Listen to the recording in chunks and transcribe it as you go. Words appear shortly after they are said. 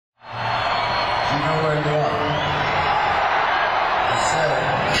to learn you up.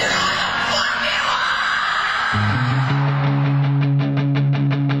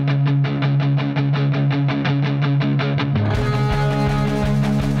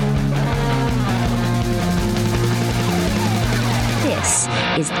 This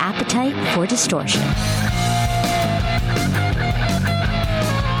is Appetite for Distortion.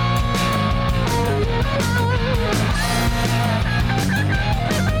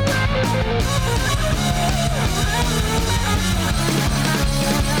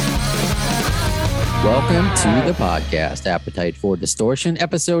 Welcome to the podcast, Appetite for Distortion,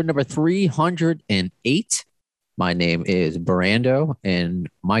 episode number 308. My name is Brando, and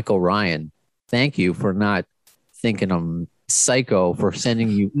Michael Ryan, thank you for not thinking I'm psycho for sending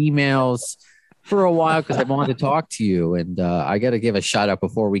you emails for a while because I wanted to talk to you. And I got to give a shout out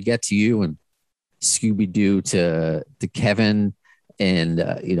before we get to you and Scooby-Doo to Kevin and,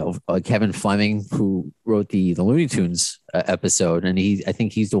 Kevin Fleming, who wrote the Looney Tunes episode. And I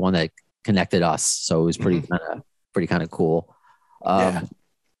think he's the one that connected us. So it was pretty kind of cool.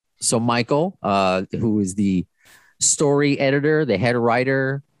 So Michael, who is the story editor, the head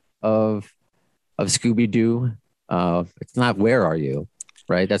writer of Scooby-Doo. It's not Where Are You,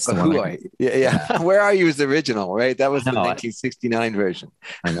 right? That's the one. Who are you? Yeah. Where Are You is the original, right? That was the 1969 version.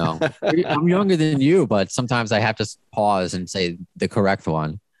 I know. I'm younger than you, but sometimes I have to pause and say the correct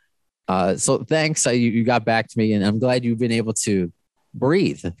one. So thanks. You got back to me, and I'm glad you've been able to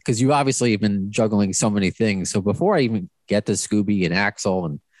breathe because you obviously have been juggling so many things. So before I even get to Scooby and Axel,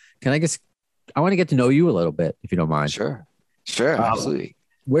 and I want to get to know you a little bit, if you don't mind. Sure, absolutely.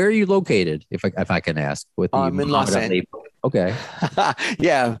 Where are you located, if I can ask? I'm in Los Angeles. Okay.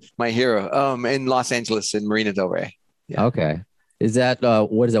 Yeah, my hero. In Los Angeles, in Marina Del Rey. Yeah. Okay. Is that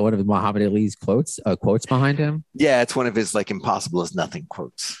what is that? One of Muhammad Ali's quotes behind him? Yeah, it's one of his impossible is nothing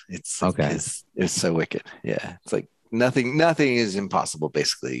quotes. It's okay. It's so wicked. Yeah, it's like nothing is impossible.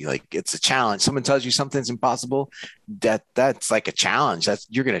 Basically, it's a challenge. Someone tells you something's impossible, that's like a challenge. That's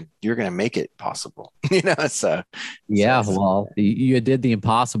you're gonna make it possible. So yeah. Well, you did the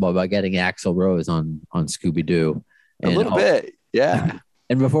impossible by getting Axl Rose on Scooby-Doo. A little bit, yeah.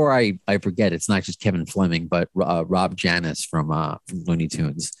 And before I forget, it's not just Kevin Fleming, but Rob Janis from Looney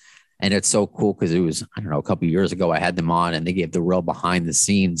Tunes. And it's so cool because it was, I don't know, a couple of years ago I had them on and they gave the real behind the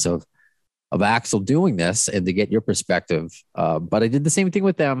scenes of Axl doing this and to get your perspective. But I did the same thing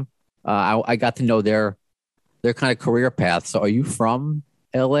with them. I got to know their kind of career path. So are you from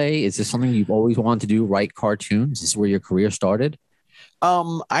LA? Is this something you've always wanted to do, write cartoons? Is this where your career started?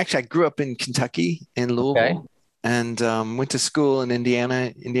 I grew up in Kentucky in Louisville. Okay. And went to school in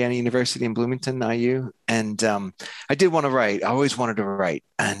Indiana University in Bloomington, IU. And I did want to write. I always wanted to write.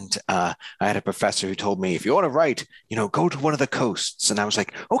 And I had a professor who told me, if you want to write, go to one of the coasts. And I was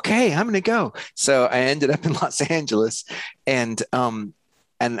like, okay, I'm going to go. So I ended up in Los Angeles. And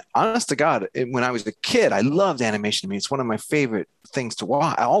honest to God, when I was a kid, I loved animation. I mean, it's one of my favorite things to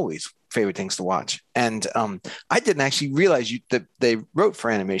watch. Favorite things to watch. And I didn't actually realize that they wrote for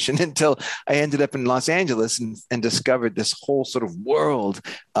animation until I ended up in Los Angeles and discovered this whole sort of world.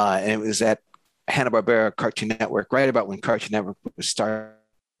 And it was at Hanna-Barbera Cartoon Network, right about when Cartoon Network was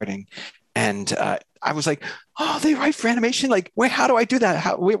starting. And I was like, oh, they write for animation? How do I do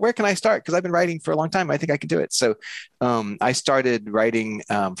that? Where can I start? Because I've been writing for a long time. I think I can do it. So I started writing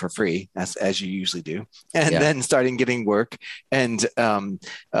for free, as you usually do, and then starting getting work. And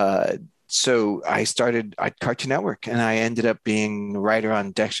so I started at Cartoon Network, and I ended up being a writer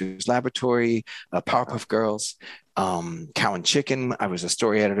on Dexter's Laboratory, Powerpuff Girls, Cow and Chicken. I was a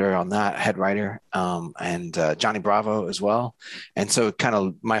story editor on that, head writer, and Johnny Bravo as well. And so kind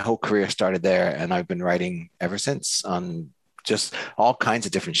of my whole career started there, and I've been writing ever since on just all kinds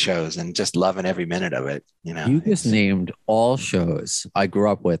of different shows and just loving every minute of it. You just named all shows I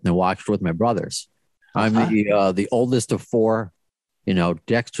grew up with and watched with my brothers. I'm the oldest of four.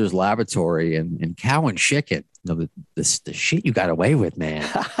 Dexter's Laboratory and Cow and Chicken. The shit you got away with, man.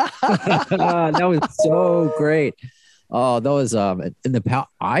 That was so great. Oh, that was I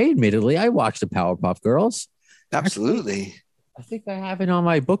watched the Powerpuff Girls. Absolutely. I think I have it on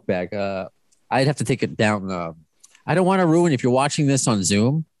my book bag. I'd have to take it down. I don't want to ruin if you're watching this on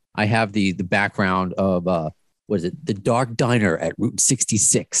Zoom. I have the background of what is it? The Dark Diner at Route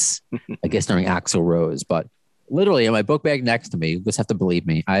 66. I guess during Axl Rose, but literally in my book bag next to me, you just have to believe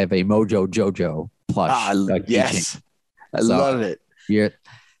me, I have a Mojo Jojo plush. Yes. I love it. Yeah.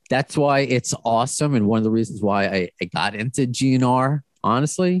 That's why it's awesome. And one of the reasons why I got into GNR,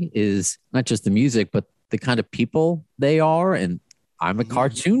 honestly, is not just the music, but the kind of people they are. And I'm a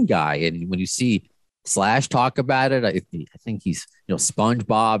cartoon guy. And when you see Slash talk about it. I think he's,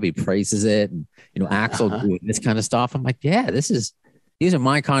 SpongeBob, he praises it, and Axel doing this kind of stuff. I'm like, yeah, these are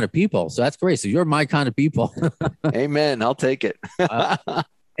my kind of people. So that's great. So you're my kind of people. Amen. I'll take it.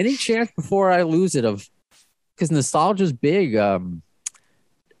 Any chance before I lose it because nostalgia is big.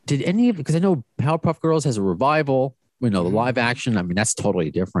 Did any of, because I know Powerpuff Girls has a revival, the live action. I mean, that's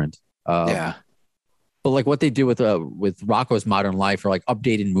totally different. Yeah. But like what they do with Rocko's Modern Life or like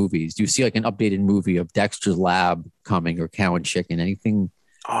updated movies. Do you see like an updated movie of Dexter's Lab coming or Cow and Chicken? Anything?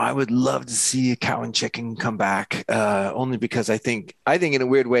 Oh, I would love to see a Cow and Chicken come back. Only because I think in a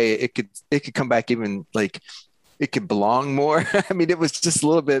weird way it could come back even like it could belong more. I mean, it was just a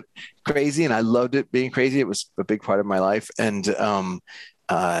little bit crazy, and I loved it being crazy. It was a big part of my life, and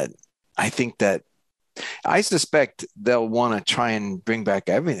I think that I suspect they'll want to try and bring back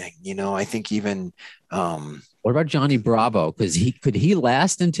everything. I think even. What about Johnny Bravo? Because could he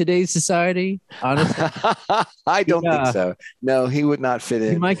last in today's society? Honestly, I don't think so. No, he would not fit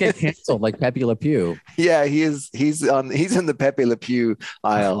in. He might get canceled like Pepe Le Pew. Yeah, he is. He's in the Pepe Le Pew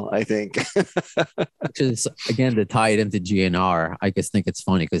aisle, I think. Which is again to tie it into GNR. I just think it's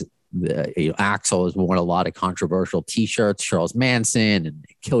funny because Axel has worn a lot of controversial T-shirts, Charles Manson and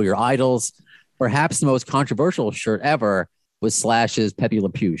Kill Your Idols. Perhaps the most controversial shirt ever was Slash's Pepe Le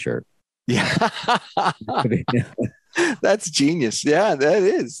Pew shirt. Yeah. That's genius. Yeah, that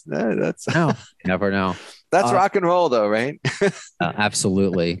is. That's no, never know. That's rock and roll though, right?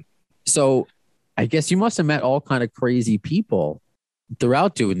 Absolutely. So I guess you must have met all kind of crazy people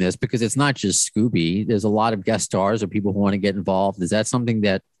throughout doing this because it's not just Scooby. There's a lot of guest stars or people who want to get involved. Is that something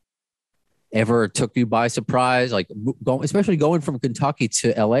that ever took you by surprise? Like especially going from Kentucky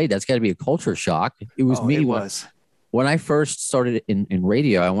to LA, that's got to be a culture shock. It was me. It was. When I first started in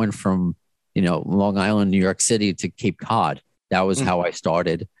radio, I went from, Long Island, New York City to Cape Cod. That was how I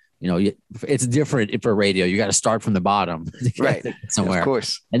started. It's different for radio. You got to start from the bottom right somewhere. Of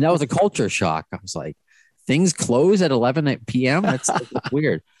course. And that was a culture shock. I was like, things close at 11 p.m. That's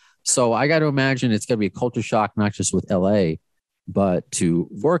weird. So I got to imagine it's going to be a culture shock, not just with LA, but to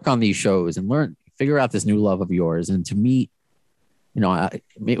work on these shows and figure out this new love of yours and to meet,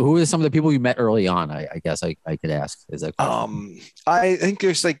 who are some of the people you met early on? I guess I could ask. Is that I think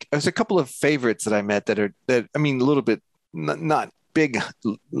there's a couple of favorites that I met that a little bit not big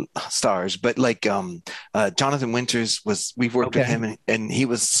stars, but like Jonathan Winters we've worked with him and he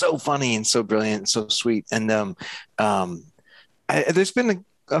was so funny and so brilliant and so sweet. And there's been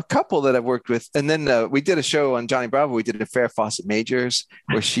a couple that I've worked with. And then we did a show on Johnny Bravo. We did a Farrah Fawcett Majors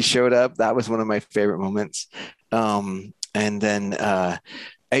where she showed up. That was one of my favorite moments. And then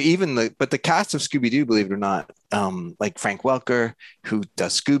but the cast of Scooby-Doo, believe it or not, like Frank Welker, who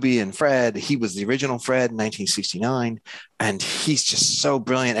does Scooby and Fred, he was the original Fred in 1969. And he's just so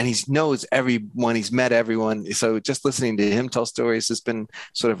brilliant. And he knows everyone. He's met everyone. So just listening to him tell stories has been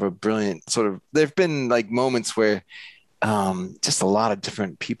sort of a brilliant there've been like moments where just a lot of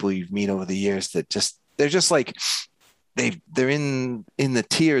different people you meet over the years that they're just like, they're in the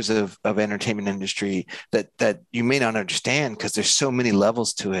tiers of entertainment industry that you may not understand because there's so many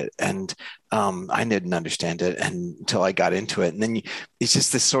levels to it. And I didn't understand it until I got into it. And then it's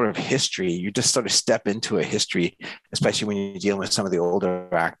just this sort of history. You just sort of step into a history, especially when you're dealing with some of the older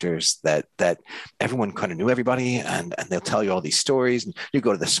actors that everyone kind of knew everybody and they'll tell you all these stories and you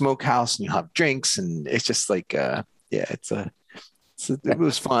go to the smokehouse and you have drinks and it's just like, it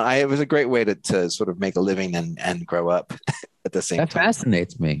was fun. It was a great way to sort of make a living and grow up at the same time. That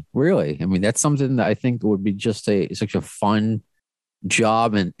fascinates me, really. I mean, that's something that I think would be just such a fun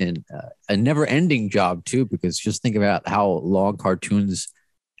job and a never-ending job too. Because just think about how long cartoons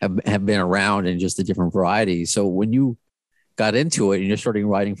have been around and just the different varieties. So when you got into it and you're starting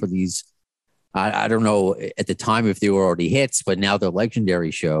writing for these, I don't know at the time if they were already hits, but now they're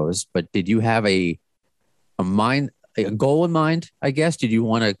legendary shows. But did you have a goal in mind, I guess? Did you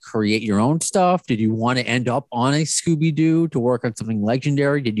want to create your own stuff? Did you want to end up on a Scooby-Doo to work on something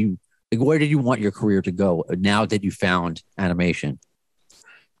legendary? Where did you want your career to go now that you found animation?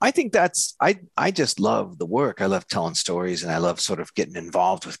 I think I just love the work. I love telling stories and I love sort of getting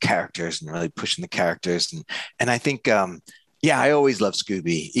involved with characters and really pushing the characters. And I think, I always loved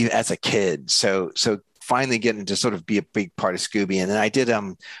Scooby even as a kid. So finally getting to sort of be a big part of Scooby. And then I did,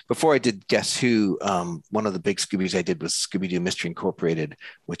 before I did Guess Who, one of the big Scoobies I did was Scooby-Doo Mystery Incorporated,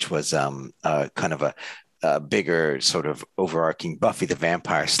 which was kind of a bigger sort of overarching Buffy the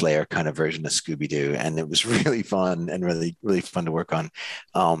Vampire Slayer kind of version of Scooby-Doo. And it was really fun and really, really fun to work on.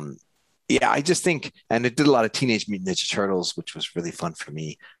 I just think, and it did a lot of Teenage Mutant Ninja Turtles, which was really fun for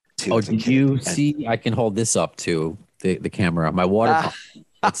me too. Oh, did you see, I can hold this up to the camera, my water.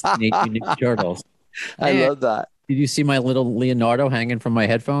 It's Teenage Mutant Ninja Turtles. I love that. Did you see my little Leonardo hanging from my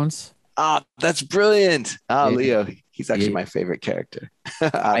headphones? Ah, that's brilliant. Ah, Yeah. Leo, he's actually my favorite character.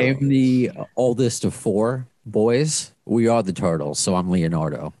 I am the oldest of 4 boys. We are the turtles, so I'm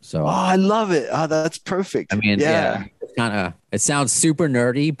Leonardo. So I love it. Oh, that's perfect. I mean, yeah. it's kind of, it sounds super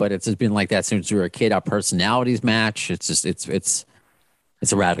nerdy, but it's just been like that since we were a kid. Our personalities match. It's just it's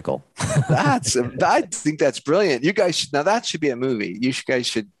a radical. I think that's brilliant. You guys should, now that should be a movie. Guys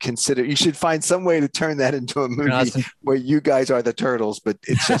should consider, you should find some way to turn that into a movie where you guys are the turtles, but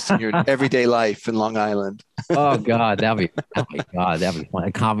it's just in your everyday life in Long Island. Oh God, that'd be fun.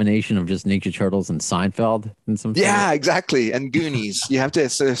 A combination of just Ninja Turtles and Seinfeld and some. Yeah, exactly. And Goonies. You have to,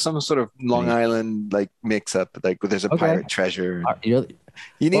 so there's some sort of Long Island like mix up, like where there's a pirate treasure. You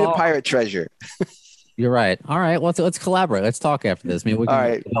need a pirate treasure. You're right. All right. Let's collaborate. Let's talk after this. Maybe we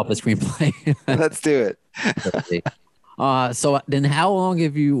can help the screenplay. Let's do it. So then how long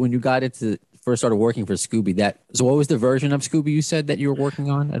have you, when you got into first started working for Scooby, so what was the version of Scooby you said that you were working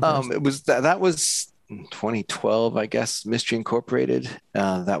on? It was that was 2012, I guess, Mystery Incorporated.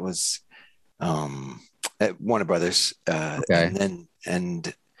 That was at Warner Brothers. And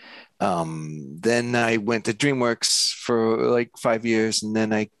then I went to DreamWorks for like 5 years, and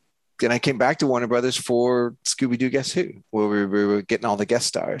then I came back to Warner Brothers for Scooby-Doo Guess Who, where we were getting all the guest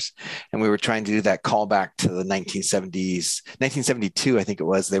stars. And we were trying to do that callback to the 1970s, 1972, I think it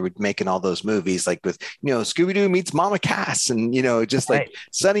was. They were making all those movies like with, Scooby-Doo meets Mama Cass and, just like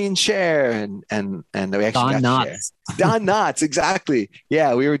Sonny and Cher and we actually Don got Knotts. Don Knotts, exactly.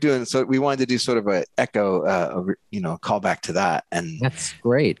 Yeah, we were doing, so we wanted to do sort of a echo, callback to that. And that's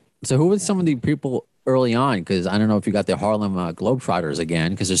great. So who was some of the people early on? Because I don't know if you got the Harlem Globetrotters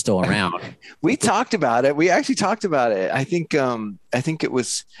again, because they're still around. We talked about it. We actually talked about it. I think it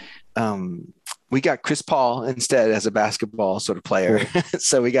was we got Chris Paul instead as a basketball sort of player.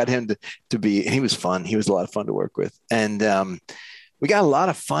 So we got him to be, and he was fun. He was a lot of fun to work with. And we got a lot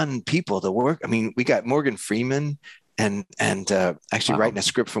of fun people to work. I mean, we got Morgan Freeman. And actually writing a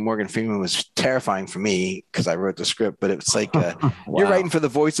script for Morgan Freeman was terrifying for me because I wrote the script, but it's like you're writing for the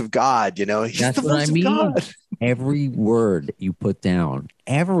voice of God, He's That's the voice what I mean. of God. Every word you put down,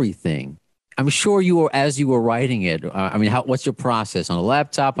 everything. I'm sure you were, as you were writing it. What's your process on a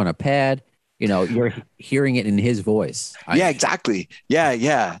laptop, on a pad? You're hearing it in his voice. Yeah, exactly.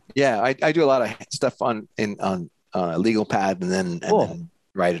 Yeah. I do a lot of stuff on a legal pad and then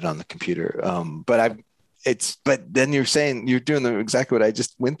write it on the computer. But then you're saying you're doing exactly what I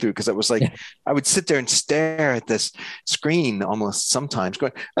just went through, because it was like I would sit there and stare at this screen almost sometimes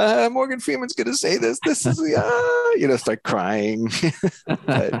going, Morgan Freeman's going to say this. This is, start crying.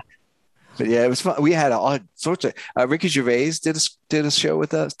 But yeah, it was fun. We had all sorts of Ricky Gervais did a show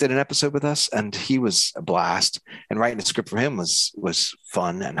with us, did an episode with us, and he was a blast. And writing a script for him was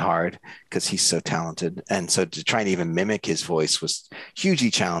fun and hard because he's so talented. And so to try and even mimic his voice was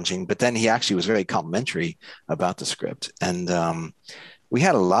hugely challenging. But then he actually was very complimentary about the script. And we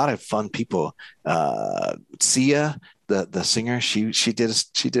had a lot of fun people. Sia, the singer, she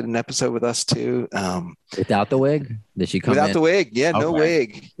did an episode with us too. Without the wig? Did she come without in? the wig? Yeah, no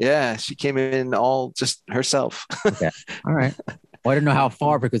wig. Yeah, she came in all just herself. Okay. All right. Well, I don't know how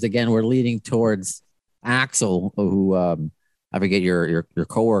far, because again, we're leading towards Axel, who I forget your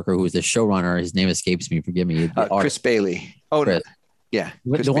coworker who was the showrunner. His name escapes me. Forgive me. Chris Bailey. Oh, Chris. Yeah.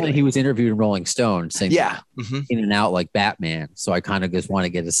 The one that he was interviewed in Rolling Stone, saying in and out like Batman. So I kind of just want to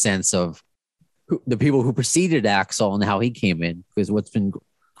get a sense of the people who preceded Axel and how he came in, because what's been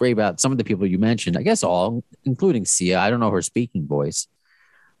great about some of the people you mentioned, I guess all, including Sia, I don't know her speaking voice,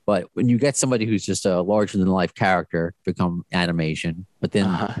 but when you get somebody who's just a larger than life character become animation, but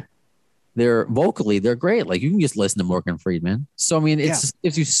then they're great. Like you can just listen to Morgan Freeman. So, I mean, it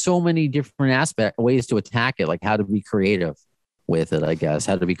gives you so many different ways to attack it, like how to be creative with it, I guess,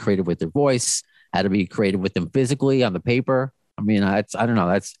 how to be creative with their voice, how to be creative with them physically on the paper. I mean, I don't know.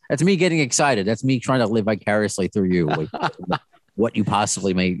 That's me getting excited. That's me trying to live vicariously through you, like, what you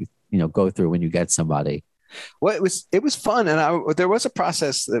possibly may, go through when you get somebody. Well, it was fun, and there was a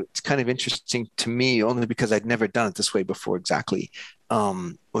process that's kind of interesting to me, only because I'd never done it this way before. Exactly,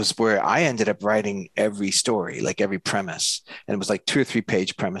 was where I ended up writing every story, like every premise, and it was like 2 or 3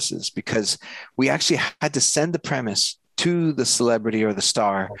 page premises, because we actually had to send the premise to the celebrity or the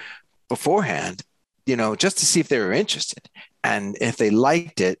star beforehand, just to see if they were interested. And if they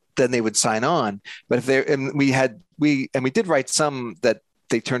liked it, then they would sign on. But if we did write some that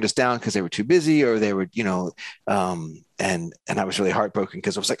they turned us down because they were too busy, or they were, and I was really heartbroken,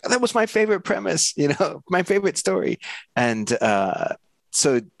 because I was like, that was my favorite premise, my favorite story. And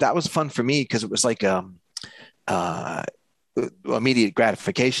so that was fun for me, because it was like, immediate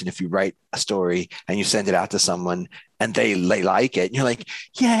gratification if you write a story and you send it out to someone and they like it. And you're like,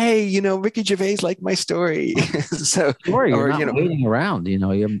 yay, Ricky Gervais liked my story. So, sure, you're not waiting around.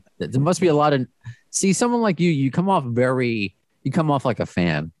 There must be a lot of someone like you come off like a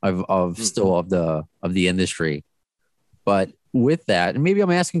fan of still of the industry. But with that, and maybe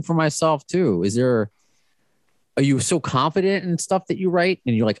I'm asking for myself too, are you so confident in stuff that you write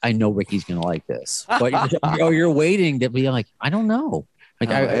and you're like, I know Ricky's going to like this, but you're waiting to be like, I don't know.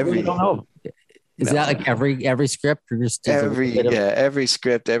 Like, I really don't know. Is that like every script or just every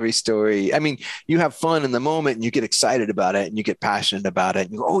script, every story? I mean, you have fun in the moment and you get excited about it and you get passionate about it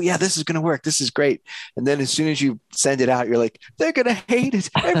and you go, oh yeah, this is going to work. This is great. And then as soon as you send it out, you're like, they're going to hate it.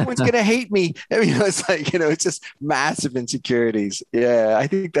 Everyone's going to hate me. It's like, it's just massive insecurities. Yeah. I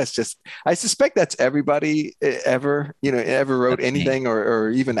think I suspect that's everybody ever wrote anything or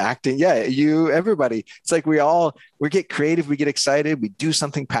even acting. Yeah. Everybody. It's like we get creative. We get excited. We do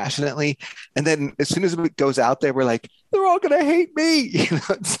something passionately. And then as soon as it goes out there, we're like, they're all going to hate me.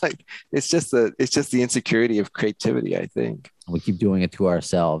 It's like, it's just the insecurity of creativity, I think. We keep doing it to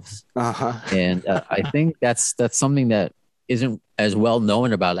ourselves. Uh-huh. And I think that's something that isn't as well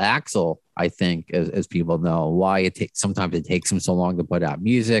known about Axl, I think, as people know why sometimes it takes him so long to put out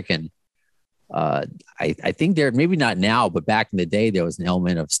music. And I think there, maybe not now, but back in the day, there was an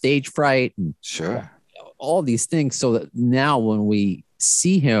element of stage fright and sure, all these things. So that now when we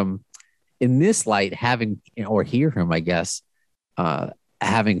see him in this light, or hear him, I guess,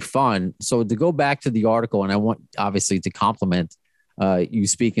 having fun. So to go back to the article, and I want obviously to compliment you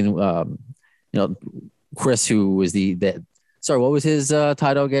speaking, Chris, who was sorry, what was his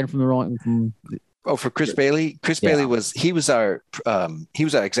title again from the wrong? For Chris Bailey. Bailey was our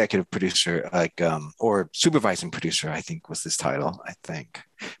executive producer, or supervising producer, I think was his title, I think.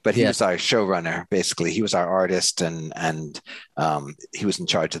 But he was our showrunner, basically. He was our artist and he was in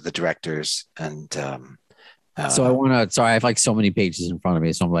charge of the directors. And so I have like so many pages in front of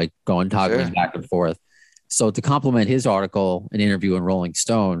me. So I'm like toggling back and forth. So to compliment his article, an interview in Rolling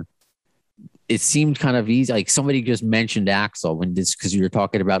Stone, it seemed kind of easy. Like somebody just mentioned Axl because you're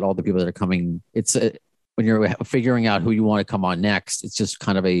talking about all the people that are coming. It's when you're figuring out who you want to come on next, it's just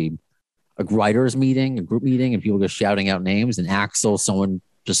kind of a writers meeting, a group meeting, and people just shouting out names. And Axl, someone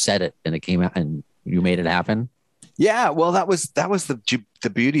just said it, and it came out, and you made it happen. Yeah, well, that was the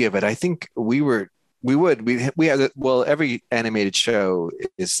beauty of it. I think we had, every animated show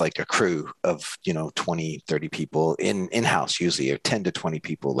is like a crew of 20, 30 people in-house, usually, or 10 to 20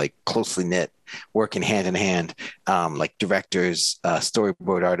 people, like closely knit, working hand in hand, like directors,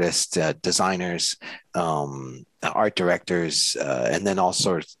 storyboard artists, designers, art directors, and then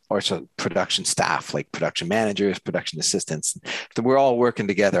also production staff, like production managers, production assistants. So we're all working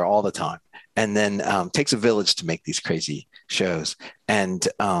together all the time. And then takes a village to make these crazy shows. And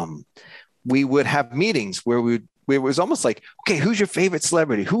we would have meetings where it was almost like, okay, who's your favorite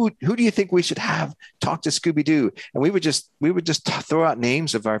celebrity? Who do you think we should have talk to Scooby-Doo? And we would just throw out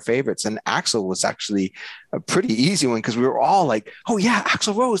names of our favorites. And Axl was actually a pretty easy one because we were all like, oh yeah,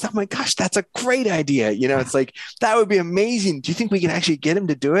 Axl Rose. Oh my gosh, that's a great idea. It's like, that would be amazing. Do you think we can actually get him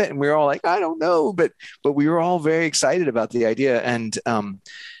to do it? And we were all like, I don't know, but we were all very excited about the idea. And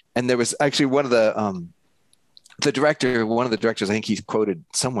there was actually one of the directors, I think he's quoted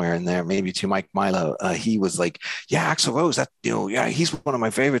somewhere in there, maybe to Mike Milo. He was like, yeah, Axl Rose, he's one of my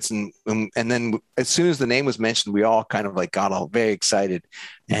favorites. And then as soon as the name was mentioned, we all kind of like got all very excited.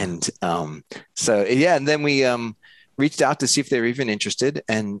 And and then we reached out to see if they were even interested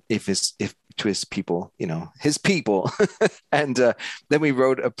and if to his people, his people. And then we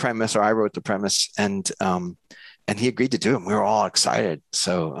wrote a premise, or I wrote the premise, and he agreed to do it. We were all excited.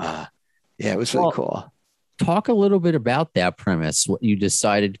 So it was really cool. Talk a little bit about that premise, what you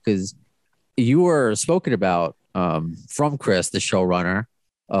decided, because you were spoken about from Chris, the showrunner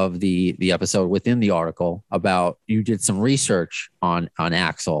of the episode within the article, about you did some research on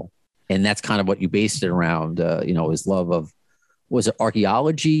Axl, and that's kind of what you based it around, his love of, was it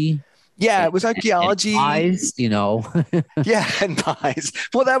archaeology? Yeah, it was archaeology. And pies, Yeah, and pies.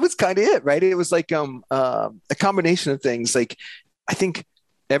 Well, that was kind of it, right? It was like a combination of things. Like, I think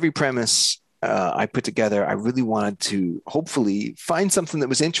every premise I put together, I really wanted to hopefully find something that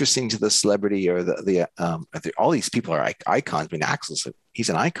was interesting to the celebrity or all these people are icons. I mean, Axl's he's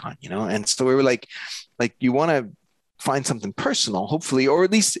an icon, and so we were like you want to find something personal, hopefully, or at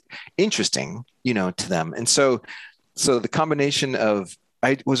least interesting, to them. And so the combination of,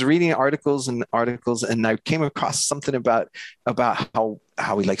 I was reading articles and I came across something about how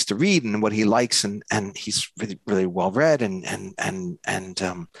he likes to read and what he likes, and he's really, really well read, and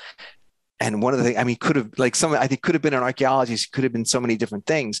and one of the things, I mean, could have like I think could have been an archaeologist, could have been so many different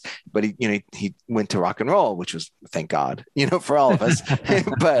things, but he went to rock and roll, which was, thank God, for all of us.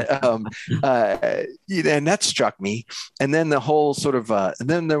 But and that struck me. And then the whole sort of, and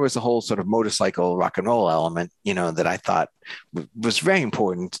then there was the whole sort of motorcycle rock and roll element, that I thought was very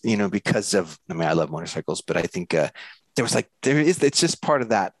important, because of, I mean, I love motorcycles, but I think it's just part of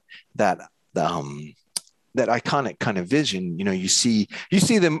that iconic kind of vision. You see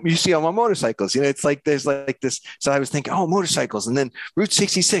them on motorcycles, it's like there's like this. So I was thinking, oh, motorcycles, and then Route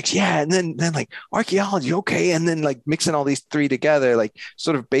 66, yeah, and then like archaeology, okay, and then like mixing all these three together, like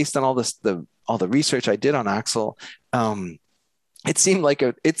sort of based on all the research I did on Axl. It seemed like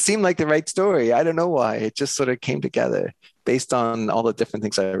the right story. I don't know why. It just sort of came together based on all the different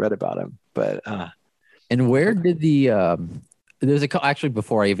things I read about him. But and where did there's actually,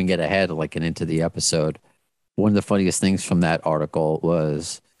 before I even get ahead like and into the episode, one of the funniest things from that article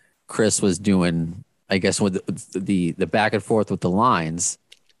was Chris was doing, I guess, with the back and forth with the lines,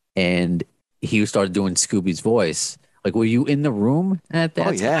 and he started doing Scooby's voice. Like, were you in the room at that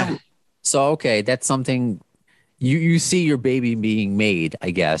time? Yeah. So, okay, that's something you see your baby being made, I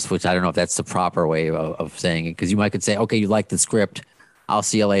guess, which I don't know if that's the proper way of saying it, because you could say, okay, you like the script, I'll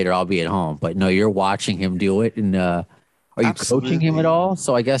see you later, I'll be at home. But no, you're watching him do it, and are you Absolutely. coaching him at all?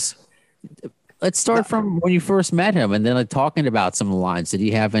 So I guess let's start from when you first met him, and then like talking about some of the lines. Did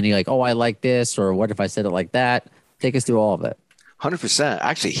he have any like, oh, I like this, or what if I said it like that? Take us through all of it. 100%.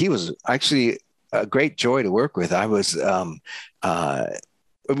 Actually, he was actually a great joy to work with. I was,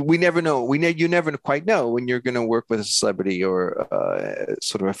 we never know. You never quite know when you're going to work with a celebrity or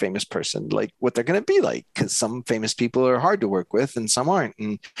sort of a famous person, like what they're going to be like, because some famous people are hard to work with and some aren't,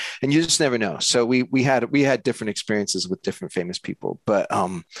 and you just never know. So we had different experiences with different famous people, but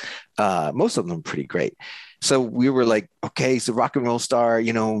most of them were pretty great. So we were like, okay, he's a rock and roll star,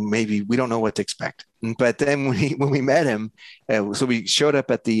 maybe we don't know what to expect. But then when we met him, so we showed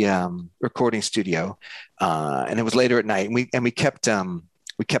up at the recording studio, and it was later at night, and we kept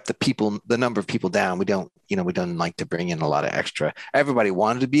the number of people down. We don't like to bring in a lot of extra. Everybody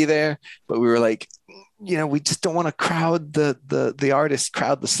wanted to be there, but we were like, we just don't want to crowd the artist,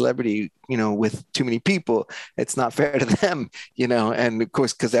 crowd the celebrity, with too many people. It's not fair to them, and of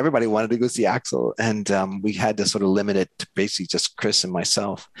course, because everybody wanted to go see Axl, and we had to sort of limit it to basically just Chris and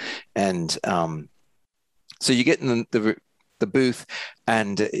myself. And so you get in the booth,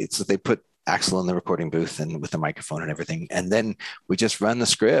 and they put Axl in the recording booth and with the microphone and everything. And then we just run the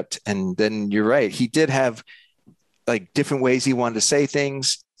script. And then you're right. He did have like different ways he wanted to say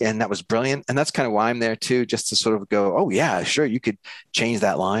things. And that was brilliant. And that's kind of why I'm there too, just to sort of go, oh yeah, sure. You could change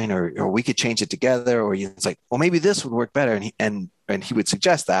that line or we could change it together. Or it's like, well, maybe this would work better. And he would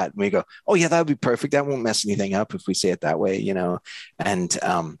suggest that. And we go, oh yeah, that would be perfect. That won't mess anything up if we say it that way, And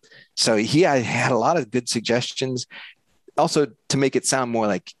so he had a lot of good suggestions. Also, to make it sound more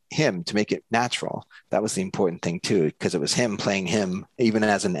like him, to make it natural. That was the important thing too, because it was him playing him, even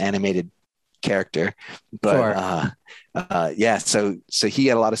as an animated character. But sure. Yeah, so he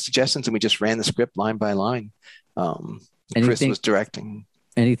had a lot of suggestions, and we just ran the script line by line. Chris was directing.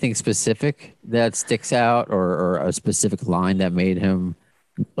 Anything specific that sticks out, or a specific line that made him,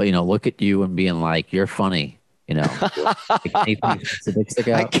 look at you and being like, "You're funny." Anything specific stick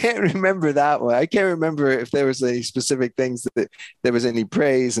out? I can't remember that one. I can't remember if there was any specific things that there was any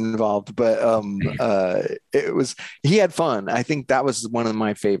praise involved, but he had fun. I think that was one of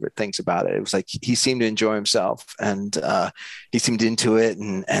my favorite things about it. It was like he seemed to enjoy himself, and he seemed into it,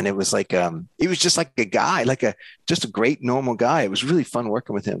 and it was like he was just like a guy, just a great normal guy. It was really fun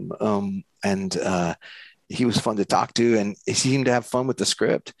working with him, and he was fun to talk to, and he seemed to have fun with the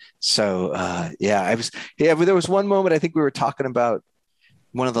script. So there was one moment, I think we were talking about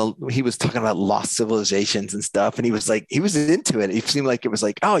he was talking about lost civilizations and stuff. And he was into it. It seemed like it was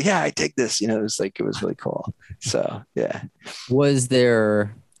like, oh yeah, I take this, it was really cool. So, yeah. Was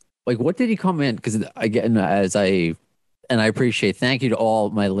there what did he come in? Cause again, I appreciate, thank you to all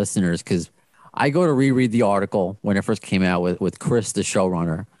my listeners. Cause I go to reread the article when it first came out with Chris, the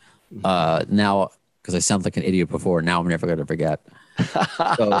showrunner. Now, because I sound like an idiot before. Now I'm never going to forget.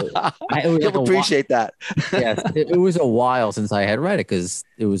 So You'll appreciate that. Yes, it was a while since I had read it, because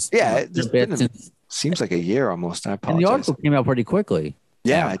it was seems like a year almost. I apologize. And the article came out pretty quickly.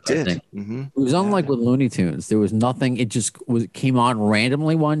 Yeah, it did. Mm-hmm. It was unlike with Looney Tunes. There was nothing. It just came on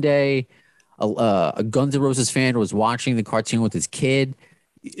randomly one day. A Guns N' Roses fan was watching the cartoon with his kid,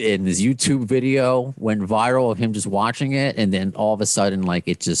 and his YouTube video went viral of him just watching it, and then all of a sudden,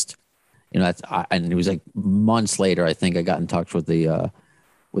 it just. And it was like months later, I think I got in touch with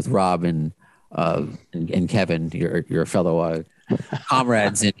with Rob and Kevin, your fellow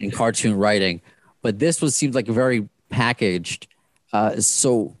comrades in cartoon writing, but this seemed like a very packaged.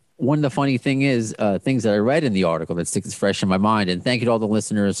 So one of the funny things that I read in the article that sticks fresh in my mind, and thank you to all the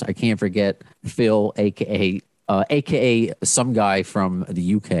listeners. I can't forget Phil, aka some guy from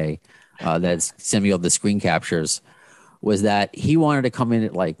the UK, that's sent me all the screen captures. Was that he wanted to come in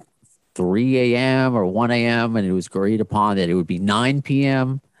at like 3 a.m. or 1 a.m. and it was agreed upon that it would be 9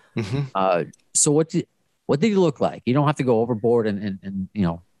 p.m. Mm-hmm. So what did he look like? You don't have to go overboard and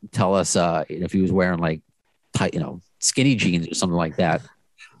tell us if he was wearing like tight, skinny jeans or something like that.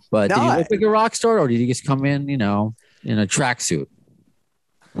 But did he look like a rock star, or did he just come in, in a tracksuit?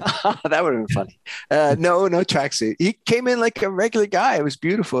 That would have been funny. No tracksuit. He came in like a regular guy. It was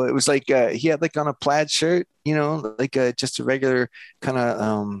beautiful. It was like he had like on a plaid shirt, like just a regular kind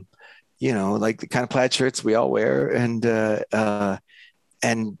of, like the kind of plaid shirts we all wear, and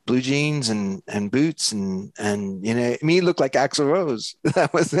blue jeans and boots and he looked like Axl Rose.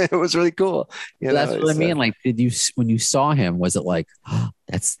 It was really cool. That's what I mean. Like, when you saw him, was it like, oh,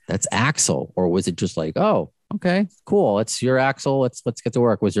 that's Axl, or was it just like, oh, okay, cool, it's your Axl, let's get to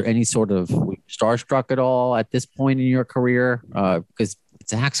work? Was there any sort of starstruck at all at this point in your career? Because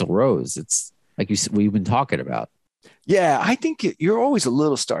it's Axl Rose. It's like we've been talking about. Yeah, I think you're always a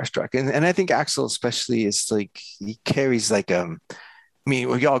little starstruck, and I think Axl especially is like he carries like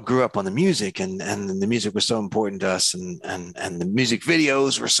we all grew up on the music, and the music was so important to us, and the music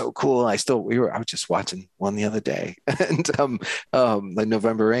videos were so cool. I was just watching one the other day, and like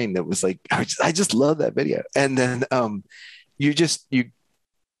November Rain. That was like I just love that video. And then you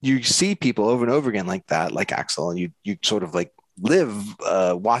see people over and over again like that, like Axl, and you sort of like live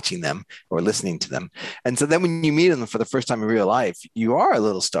watching them or listening to them. And so then when you meet them for the first time in real life, you are a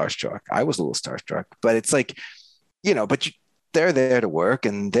little starstruck. I was a little starstruck, but it's like, but they're there to work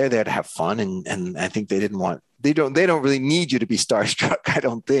and they're there to have fun. And I think they don't really need you to be starstruck. I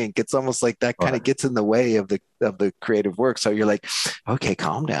don't think. It's almost like that kind of gets in the way of the creative work. So you're like, okay,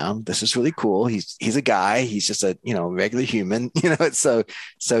 calm down. This is really cool. He's a guy. He's just a, regular human, so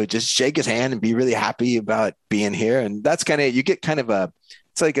just shake his hand and be really happy about being here. And that's kind of, you get kind of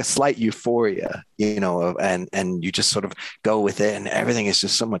it's like a slight euphoria, and you just sort of go with it, and everything is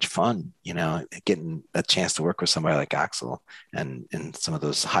just so much fun, getting a chance to work with somebody like Axl and some of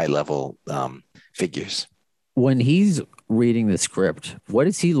those high level figures. When he's reading the script, what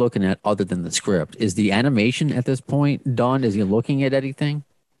is he looking at other than the script? Is the animation at this point done? Is he looking at anything?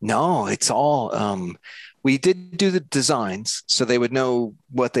 No, it's all, we did do the designs, so they would know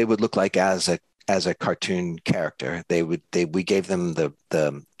what they would look like as a cartoon character. We gave them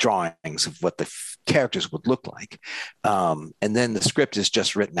the drawings of what the characters would look like. And then the script is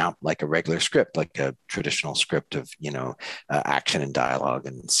just written out like a regular script, like a traditional script of, action and dialogue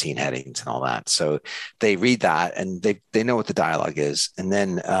and scene headings and all that. So they read that and they know what the dialogue is. And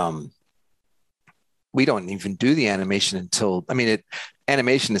then we don't even do the animation until,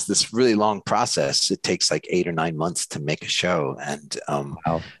 animation is this really long process. It takes like 8 or 9 months to make a show. And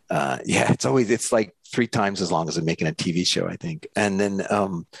wow. It's like 3 times as long as making a TV show, I think. And then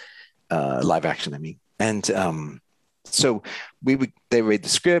live action, And so they read the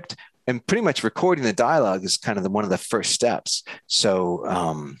script, and pretty much recording the dialogue is kind of one of the first steps.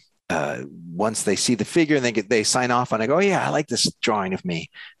 So once they see the figure and they sign off on it, I go, oh, yeah, I like this drawing of me.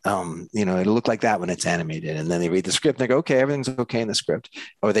 It'll look like that when it's animated. And then they read the script and they go, okay, everything's okay in the script.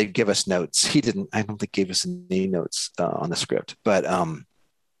 Or they give us notes. I don't think gave us any notes on the script. But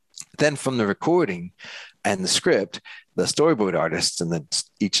then from the recording and the script, the storyboard artists and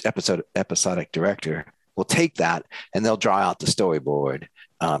each episodic director will take that and they'll draw out the storyboard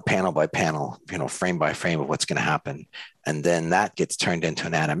panel by panel, frame by frame of what's going to happen. And then that gets turned into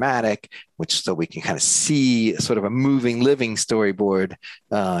an animatic, so we can kind of see sort of a moving, living storyboard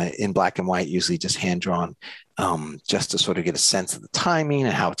in black and white, usually just hand drawn, just to sort of get a sense of the timing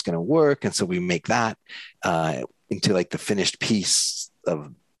and how it's going to work. And so we make that into like the finished piece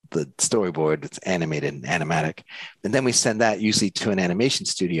of the storyboard that's animated and animatic. And then we send that usually to an animation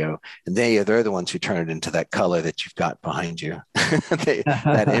studio, and they're the ones who turn it into that color that you've got behind you,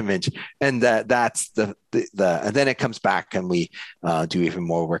 that image. And that's the and then it comes back and we do even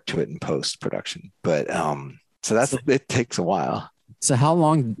more work to it in post-production. But it takes a while. So how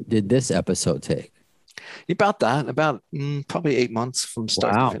long did this episode take? About probably 8 months from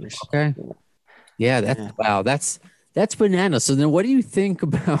start to finish. Okay. Yeah. Wow. That's bananas. So then what do you think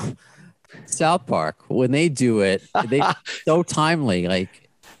about South Park when they do it? They so timely. Like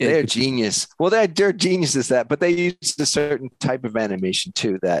they're genius. Well, they're geniuses but they use a certain type of animation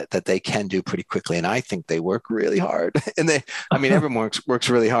too that they can do pretty quickly. And I think they work really hard. And everyone works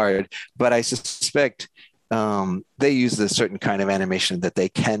really hard, but I suspect they use a certain kind of animation that they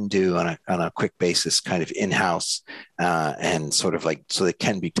can do on a quick basis, kind of in-house, and sort of like, so they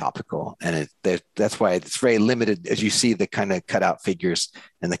can be topical. And that's why it's very limited. As you see the kind of cutout figures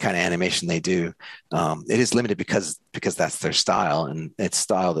and the kind of animation they do, it is limited because that's their style, and it's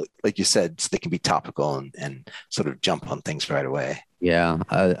style that, like you said, so they can be topical and sort of jump on things right away. Yeah,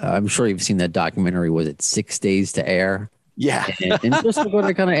 I'm sure you've seen that documentary. Was it 6 Days to Air? Yeah. And just what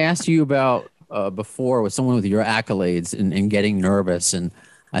I kind of asked you about before with someone with your accolades and getting nervous. And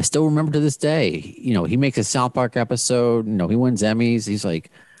I still remember to this day, you know, he makes a South Park episode, you know, he wins Emmys. He's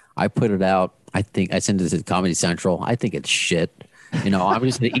like, I put it out. I think I sent it to Comedy Central. I think it's shit. You know, I'm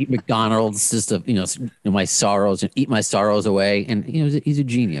just going to eat McDonald's just to, you know, my sorrows and eat my sorrows away. And, you know, he's a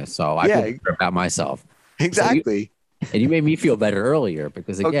genius. So I feel better about myself. Exactly. And you made me feel better earlier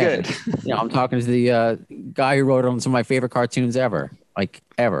because, again, you know, I'm talking to the guy who wrote on some of my favorite cartoons ever.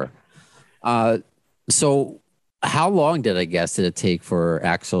 So how long did it take for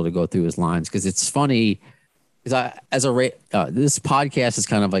Axel to go through his lines? Because it's funny, because this podcast is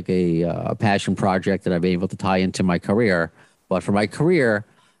kind of like a passion project that I've been able to tie into my career. But for my career,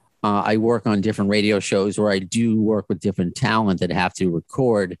 I work on different radio shows where I do work with different talent that have to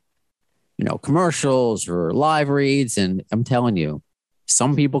record, you know, commercials or live reads. And I'm telling you,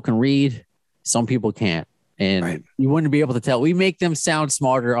 some people can read, some people can't. And you wouldn't be able to tell. We make them sound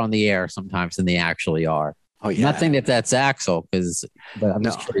smarter on the air sometimes than they actually are. Oh, yeah. Not saying that that's Axel, but I'm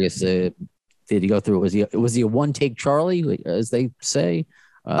just curious. Did he go through it? Was he a one take Charlie, as they say?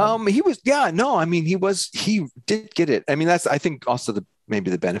 He was. Yeah, no. I mean, he did get it. I mean, that's, I think, also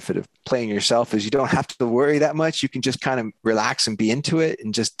maybe the benefit of playing yourself is you don't have to worry that much. You can just kind of relax and be into it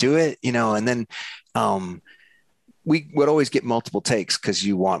and just do it, you know. And then we would always get multiple takes because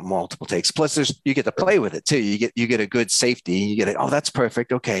you want multiple takes. Plus, you get to play with it too. You get a good safety. You get it. Oh, that's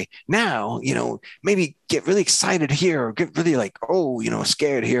perfect. Okay, now, you know, maybe get really excited here, or get really like, oh, you know,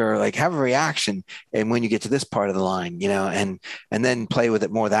 scared here, or like have a reaction. And when you get to this part of the line, you know, and then play with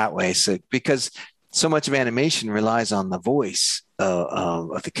it more that way. So because so much of animation relies on the voice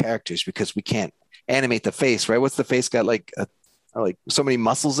of the characters, because we can't animate the face, right? What's the face got like so many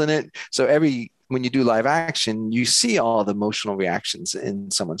muscles in it? So when you do live action, you see all the emotional reactions in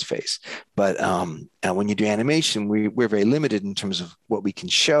someone's face. But when you do animation, we're very limited in terms of what we can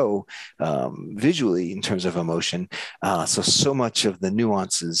show visually in terms of emotion. So much of the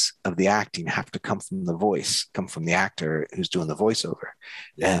nuances of the acting have to come from the voice, come from the actor who's doing the voiceover.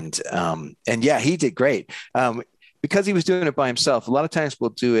 And yeah, he did great. Because he was doing it by himself, a lot of times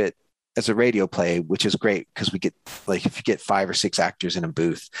we'll do it as a radio play, which is great because we get, like, if you get 5 or 6 actors in a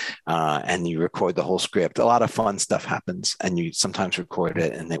booth and you record the whole script, a lot of fun stuff happens, and you sometimes record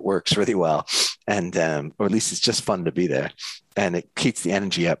it and it works really well. And, or at least it's just fun to be there and it keeps the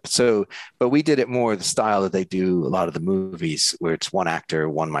energy up. So, but we did it more the style that they do a lot of the movies, where it's one actor,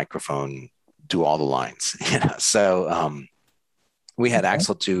 one microphone, do all the lines, you know? So, we had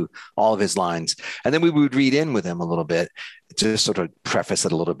Axel do all of his lines, and then we would read in with him a little bit, just sort of preface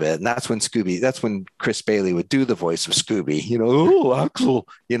it a little bit. And that's when Chris Bailey would do the voice of Scooby, you know, oh, Axel,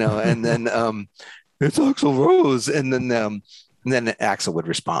 you know, and then it's Axl Rose. And then Axel would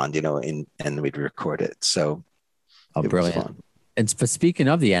respond, you know, and we'd record it. So brilliant. And speaking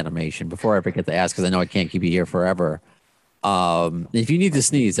of the animation, before I forget to ask, because I know I can't keep you here forever. If you need to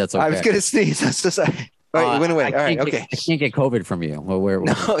sneeze, that's okay. I was going to sneeze. That's just all right, you went away. All right, okay. I can't get COVID from you. Well,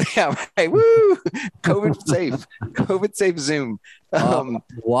 no, yeah, right. Woo! COVID safe Zoom.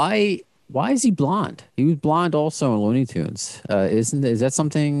 Why is he blonde? He was blonde also in Looney Tunes. Is that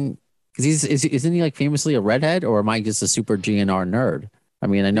something? Because isn't he like famously a redhead, or am I just a super GNR nerd? I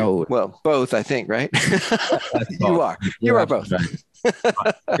mean, I know. Well, both, I think, right? You are both. Right.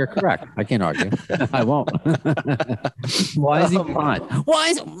 You're correct. I can't argue. I won't. Why is he blonde? Why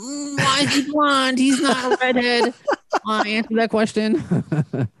is he blonde? He's not a redhead. Answer that question.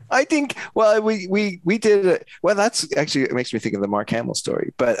 I think. Well, we did it. Well, that's actually, it makes me think of the Mark Hamill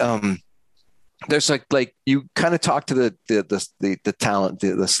story. But there's like you kind of talk to the talent,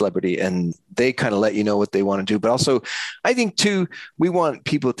 the celebrity, and they kind of let you know what they want to do. But also, I think too, we want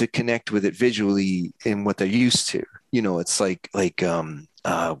people to connect with it visually in what they're used to. You know, it's like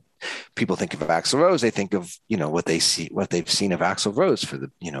people think of Axl Rose, they think of, you know, what they've seen of Axl Rose for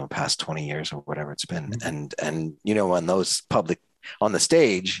the, you know, past 20 years or whatever it's been. And you know, on those public, on the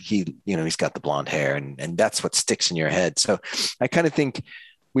stage, he's got the blonde hair, and that's what sticks in your head. So I kind of think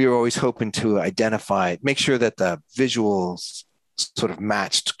we were always hoping to make sure that the visuals sort of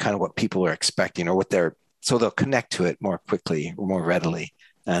matched kind of what people are expecting, or so they'll connect to it more quickly or more readily.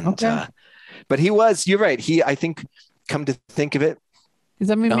 And, but you're right. I think, come to think of it,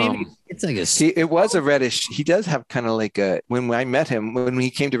 because I mean, It's like a See, it was a reddish. He does have kind of like a, when I met him, when he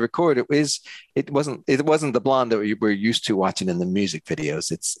came to record, it wasn't the blonde that we were used to watching in the music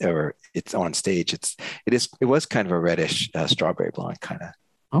videos. It's on stage. It was kind of a reddish strawberry blonde kind of.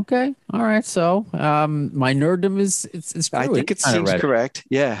 Okay. All right. So, my nerddom it's true. I think it seems correct.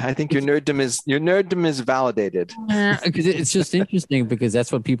 Yeah, I think your nerddom is validated. Because it's just interesting because that's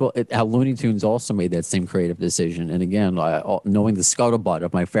what how Looney Tunes also made that same creative decision. And again, knowing the scuttlebutt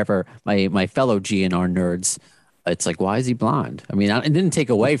of my fellow GNR nerds, it's like, why is he blonde? I mean, it didn't take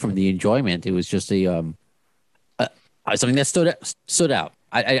away from the enjoyment. It was just something that stood out.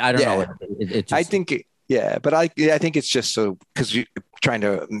 I don't know. It just, I think. Yeah, but I think it's just so because you're trying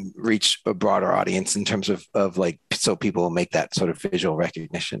to reach a broader audience in terms of like, so people make that sort of visual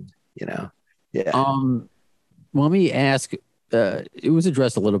recognition, Yeah. Let me ask. It was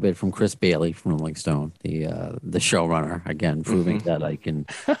addressed a little bit from Chris Bailey from Rolling Stone, the showrunner, again proving that I can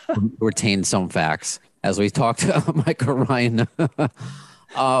retain some facts as we talked to Michael Ryan.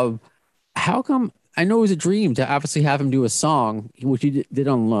 How come? I know it was a dream to obviously have him do a song, which he did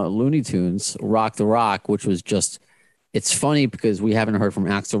on Looney Tunes, Rock the Rock, which was just, it's funny because we haven't heard from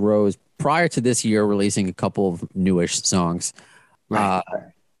Axl Rose prior to this year releasing a couple of newish songs that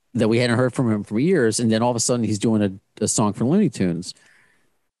we hadn't heard from him for years. And then all of a sudden he's doing a song for Looney Tunes.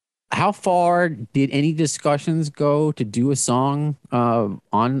 How far did any discussions go to do a song on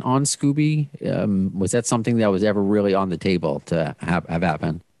Scooby? Was that something that was ever really on the table to have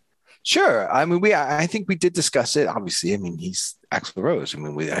happen? Sure. I mean, I think we did discuss it. Obviously, I mean, he's Axl Rose. I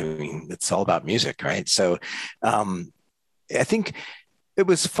mean, it's all about music, right? So, I think it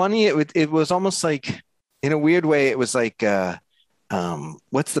was funny. It was almost like, in a weird way, it was like,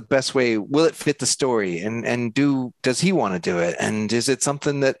 what's the best way? Will it fit the story? And does he want to do it? And is it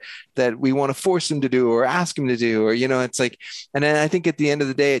something that we want to force him to do or ask him to do? Or, it's like, and then I think at the end of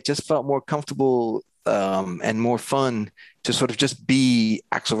the day, it just felt more comfortable and more fun to sort of just be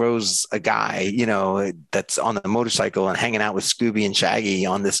Axl Rose, a guy, that's on the motorcycle and hanging out with Scooby and Shaggy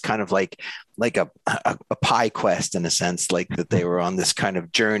on this kind of like a pie quest, in a sense, like that they were on this kind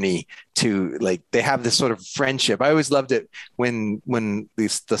of journey to, like, they have this sort of friendship. I always loved it when the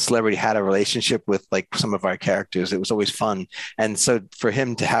celebrity had a relationship with like some of our characters. It was always fun. And so for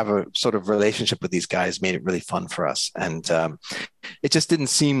him to have a sort of relationship with these guys made it really fun for us. And it just didn't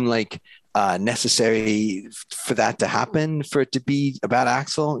seem like necessary for that to happen, for it to be about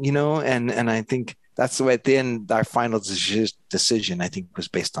Axl, and I think that's the way at the end, our final decision, I think, was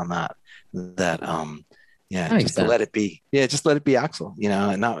based on that just to let it be. Yeah, just let it be Axl,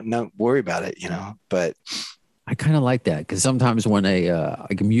 and not worry about it, but I kind of like that because sometimes when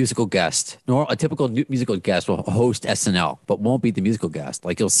like a musical guest, or a typical musical guest will host SNL, but won't be the musical guest.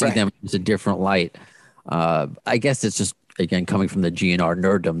 Like you'll see them as a different light. I guess it's just, again, coming from the GNR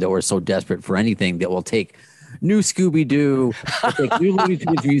nerddom, that we're so desperate for anything that will take new Scooby-Doo, take new Looney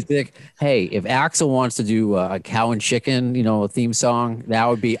Tunes music. Hey, if Axl wants to do a cow and chicken, a theme song, that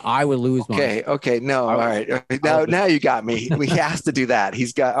would be, I would lose my. Okay. No, all right. Now you got me. We have to do that.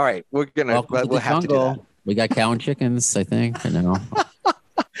 He's got, all right. We'll have to do that. We got cow and chickens, I think.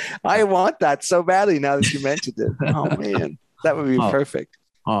 I want that so badly now that you mentioned it. Oh man, that would be perfect.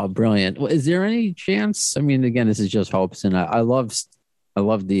 Oh, brilliant. Well, is there any chance? I mean, again, this is just hopes, and I love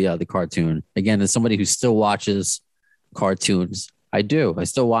the cartoon. Again, as somebody who still watches cartoons, I do. I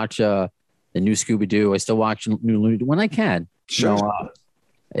still watch the new Scooby-Doo. I still watch new Looney Tunes when I can. Sure.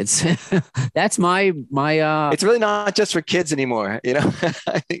 It's that's my it's really not just for kids anymore,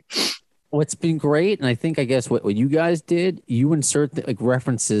 I think. What's been great, and I guess what you guys did, you insert like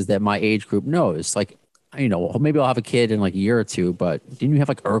references that my age group knows, like. Maybe I'll have a kid in like a year or two, but didn't you have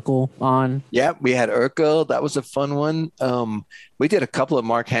like Urkel on? Yeah, we had Urkel. That was a fun one. We did a couple of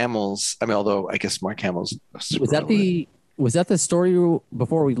Mark Hamill's. I mean, although I guess Mark Hamill's was that the story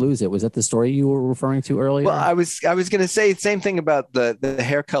before we lose it? Was that the story you were referring to earlier? Well, I was going to say the same thing about the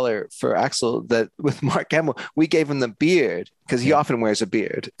hair color for Axl, that with Mark Hamill, we gave him the beard because he often wears a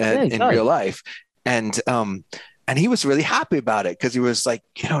beard in real life. And he was really happy about it because he was like,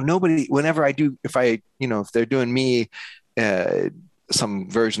 nobody, whenever I do, if they're doing me, some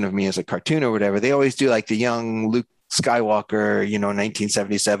version of me as a cartoon or whatever, they always do like the young Luke Skywalker,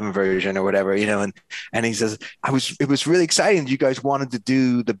 1977 version or whatever, and he says, it was really exciting. You guys wanted to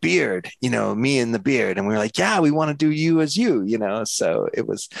do the beard, me and the beard. And we were like, yeah, we want to do you as you, so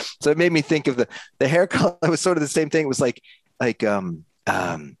it made me think of the hair color. It was sort of the same thing. It was like,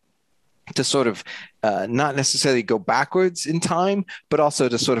 to sort of not necessarily go backwards in time, but also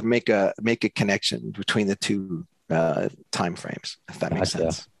to sort of make a connection between the two time frames, if that makes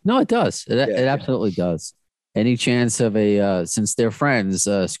sense. No, it does. It absolutely does. Any chance of since they're friends,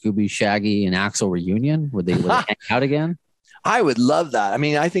 Scooby, Shaggy, and Axel reunion? Would they hang out again? I would love that. I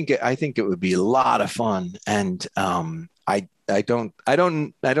mean, I think it would be a lot of fun. And I don't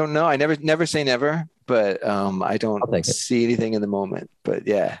know. I never say never, but I don't see anything in the moment. But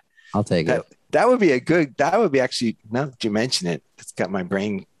yeah, I'll take it. That would be actually, now that you mention it, it's got my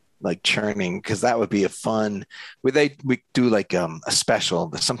brain like churning, because that would be a fun, we do like a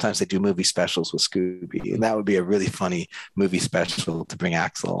special. Sometimes they do movie specials with Scooby, and that would be a really funny movie special to bring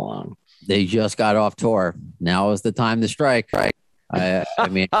Axel along. They just got off tour. Now is the time to strike. I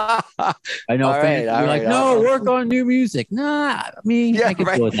mean, I know fans are like, no, work on new music. Nah, I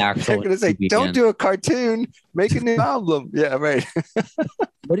can do with Axel. They're gonna say, don't do a cartoon, make a new album. Yeah, right.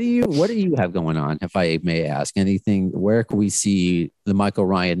 What do you have going on, if I may ask? Anything? Where can we see the Michael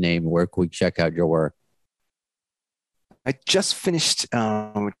Ryan name? Where can we check out your work? I just finished,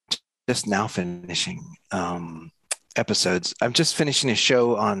 just now finishing episodes. I'm just finishing a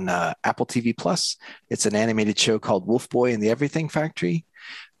show on Apple TV Plus. It's an animated show called Wolf Boy and the Everything Factory.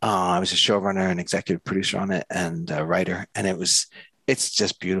 I was a showrunner and executive producer on it, and a writer, and it's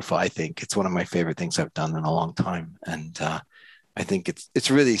just beautiful. I think it's one of my favorite things I've done in a long time, and I think it's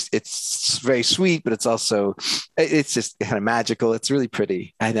very sweet, but it's just kind of magical. It's really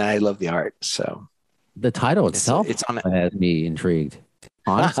pretty, and I love the art. So the title itself has me intrigued.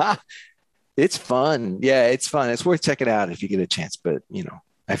 Honestly. It's fun. Yeah, it's fun. It's worth checking out if you get a chance. But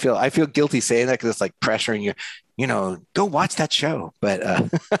I feel guilty saying that, because it's like pressuring you. Go watch that show. But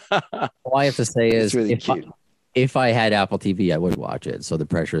all I have to say is, really cute. If I had Apple TV, I would watch it. So the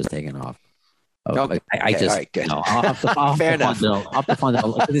pressure is taken off. I just, right, good. I'll fair enough. I'll have to find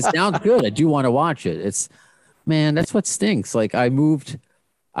out. It sounds good. I do want to watch it. That's what stinks. Like I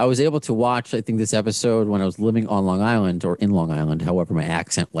was able to watch, I think, this episode when I was living on Long Island, or in Long Island, however my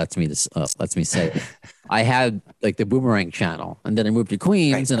accent lets me say it. I had like the Boomerang channel, and then I moved to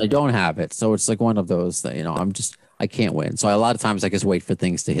Queens, and I don't have it. So it's like one of those that, I can't win. So a lot of times I just wait for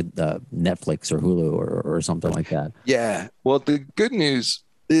things to hit Netflix or Hulu or something like that. Yeah. Well, the good news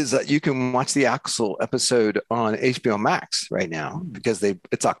is that you can watch the Axel episode on HBO Max right now, because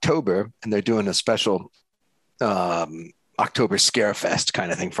it's October and they're doing a special October Scare Fest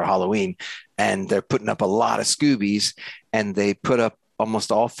kind of thing for Halloween, and they're putting up a lot of Scoobies, and they put up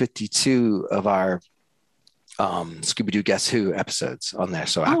almost all 52 of our Scooby-Doo Guess Who episodes on there.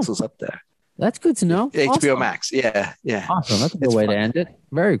 So Axel's up there. That's good to know. HBO awesome. Max. Yeah. Awesome. That's a good way to end it.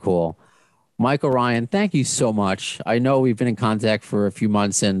 Very cool. Michael Ryan, thank you so much. I know we've been in contact for a few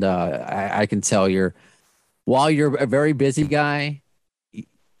months, and I can tell while you're a very busy guy,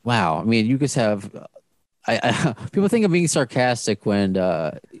 wow. I mean, you just have... people think I'm being sarcastic when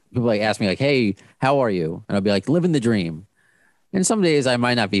people ask me hey, how are you? And I'll be like, living the dream. And some days I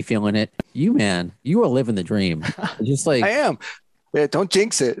might not be feeling it. You are living the dream. Just like I am. Yeah, don't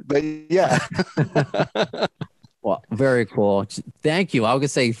jinx it, but yeah. Well, very cool. Thank you. I was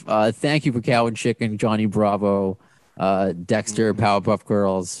gonna say thank you for Cow and Chicken, Johnny Bravo, Dexter, Powerpuff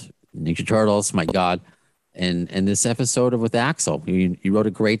Girls, Ninja Turtles. My God. And this episode with Axel, you wrote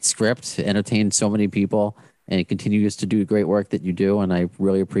a great script, entertained so many people, and it continues to do great work that you do. And I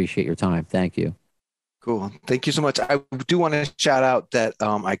really appreciate your time. Thank you. Cool. Thank you so much. I do want to shout out that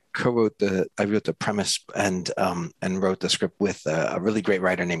I wrote the premise and wrote the script with a really great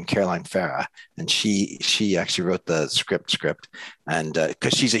writer named Caroline Farah, and she actually wrote the script, and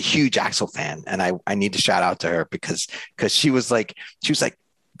because she's a huge Axel fan, and I need to shout out to her because she was like.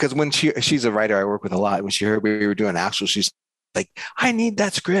 Because when she's a writer I work with a lot, when she heard we were doing Axel, she's like, I need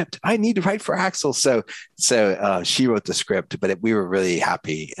that script. I need to write for Axel. So she wrote the script, but we were really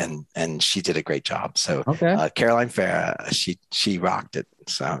happy, and she did a great job. So Caroline Farah, she rocked it.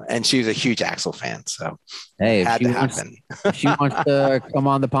 So, and she was a huge Axel fan. So hey, it had to happen. If she wants to come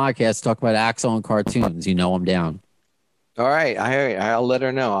on the podcast, talk about Axel and cartoons, I'm down. All right. I'll let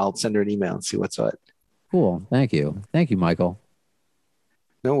her know. I'll send her an email and see what's what. Cool. Thank you, Michael.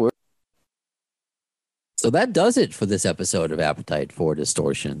 No worries. So that does it for this episode of Appetite for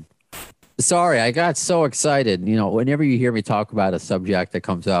Distortion. Sorry, I got so excited. Whenever you hear me talk about a subject that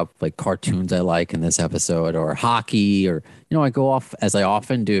comes up, like cartoons I like in this episode, or hockey, or, I go off, as I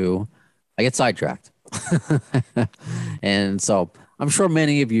often do, I get sidetracked. And so I'm sure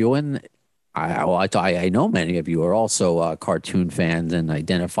many of you, and I know many of you are also cartoon fans and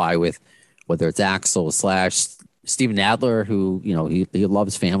identify with whether it's Axel / Steven Adler, who, he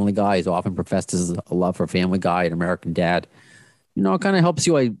loves Family Guy. He's often professes a love for Family Guy and American Dad. It kind of helps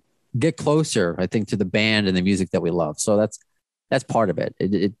you get closer, I think, to the band and the music that we love. So that's part of it.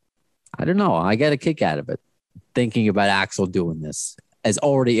 I don't know. I get a kick out of it, thinking about Axel doing this. as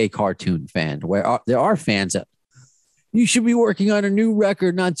already a cartoon fan, where there are fans that you should be working on a new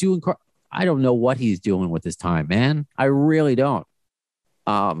record, not doing. I don't know what he's doing with his time, man. I really don't.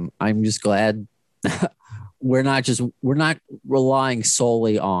 I'm just glad we're not relying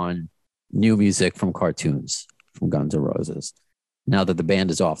solely on new music from cartoons from Guns N' Roses. Now that the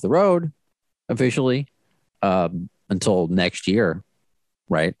band is off the road officially until next year,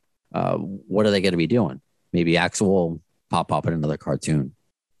 right? What are they going to be doing? Maybe Axl will pop up in another cartoon.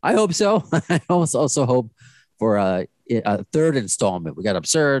 I hope so. I also hope for a third installment. We got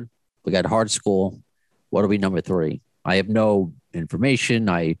Absurd. We got Hard School. What'll be number 3? I have no information.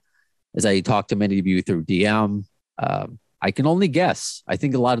 As I talk to many of you through DM, I can only guess. I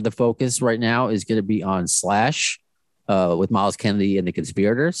think a lot of the focus right now is going to be on Slash with Miles Kennedy and the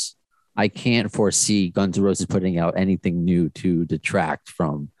Conspirators. I can't foresee Guns N' Roses putting out anything new to detract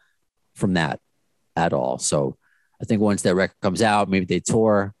from that at all. So I think once that record comes out, maybe they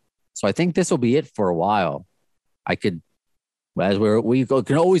tour. So I think this will be it for a while. We can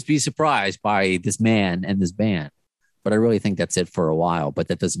always be surprised by this man and this band, but I really think that's it for a while. But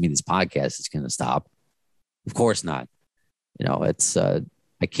that doesn't mean this podcast is going to stop. Of course not. It's I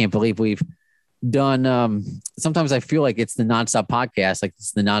can't believe we've done. Sometimes I feel like it's the nonstop podcast, like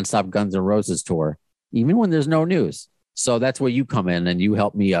it's the nonstop Guns N' Roses tour, even when there's no news. So that's where you come in and you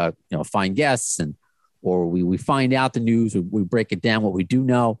help me, find guests or we find out the news. We break it down what we do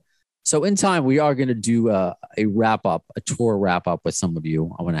know. So in time, we are going to do a tour wrap up with some of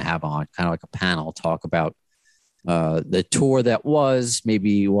you. I want to have on kind of like a panel talk about the tour that was.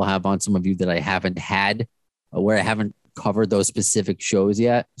 Maybe we'll have on some of you that I haven't had, where I haven't covered those specific shows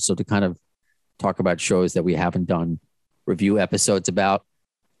yet. So to kind of talk about shows that we haven't done review episodes about.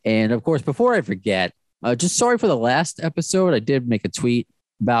 And of course, before I forget, just sorry for the last episode. I did make a tweet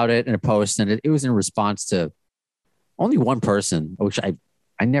about it and a post, and it was in response to only one person, which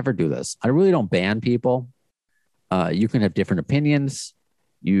I never do this. I really don't ban people. You can have different opinions.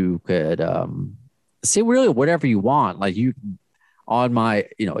 You could say really whatever you want. Like you on my,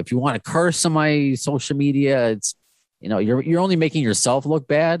 if you want to curse on my social media, it's, you're only making yourself look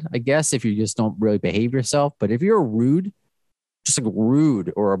bad, I guess, if you just don't really behave yourself. But if you're rude, just like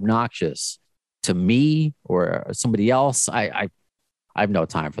rude or obnoxious to me or somebody else, I have no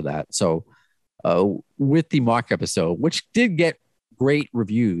time for that. So with the Mark episode, which did get great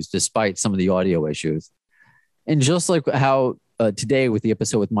reviews despite some of the audio issues, and just like how today with the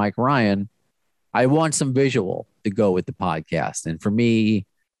episode with Mike Ryan, I want some visual to go with the podcast. And for me,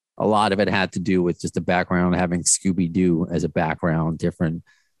 a lot of it had to do with just the background, having Scooby-Doo as a background, different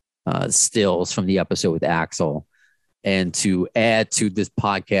stills from the episode with Axl, and to add to this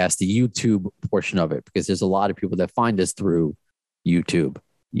podcast, the YouTube portion of it, because there's a lot of people that find us through YouTube.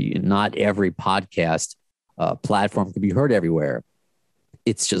 Not every podcast platform can be heard everywhere.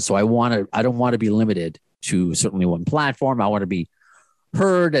 It's just, so I don't want to be limited to certainly one platform. I want to be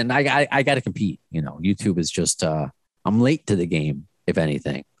heard, and I got to compete. YouTube is just, I'm late to the game, if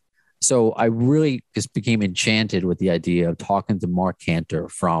anything. So I really just became enchanted with the idea of talking to Mark Cantor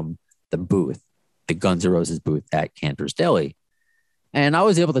from the booth, the Guns N' Roses booth at Cantor's Deli. And I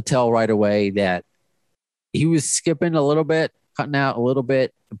was able to tell right away that he was skipping a little bit, cutting out a little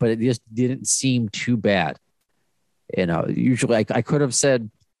bit, but it just didn't seem too bad. Usually I could have said,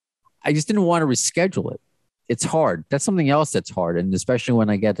 I just didn't want to reschedule it. It's hard. That's something else that's hard. And especially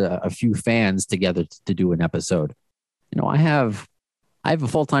when I get a few fans together to do an episode. I have a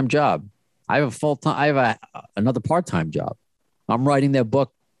full-time job. I have another part-time job. I'm writing that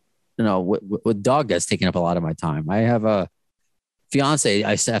book, with Doug, that's taking up a lot of my time. I have a fiance.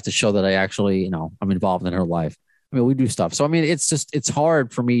 I have to show that I actually, I'm involved in her life. I mean, we do stuff. So, I mean, it's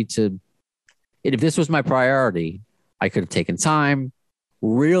hard for me if this was my priority, I could have taken time,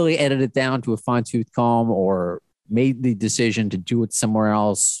 really edited it down to a fine-tooth comb, or made the decision to do it somewhere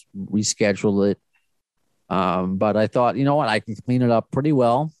else, reschedule it. But I thought, you know what, I can clean it up pretty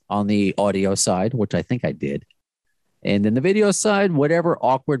well on the audio side, which I think I did. And then the video side, whatever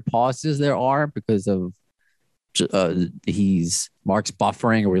awkward pauses there are because of Mark's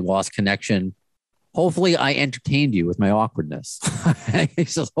buffering or we lost connection. Hopefully I entertained you with my awkwardness. I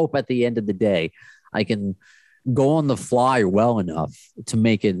just hope at the end of the day, I can go on the fly well enough to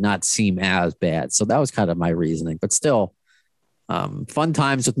make it not seem as bad. So that was kind of my reasoning, but still fun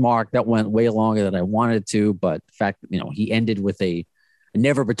times with Mark. That went way longer than I wanted to, but the fact that, he ended with a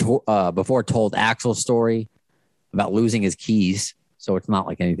never before told Axl story about losing his keys. So it's not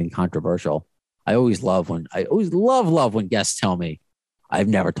like anything controversial. I always love when guests tell me I've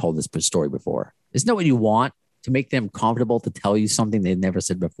never told this story before. Isn't that what you want? To make them comfortable to tell you something they've never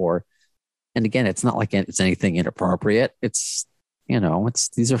said before. And again, it's not like it's anything inappropriate. It's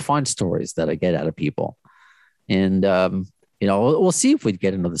these are fun stories that I get out of people. And, we'll see if we'd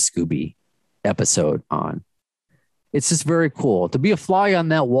get another Scooby episode on. It's just very cool to be a fly on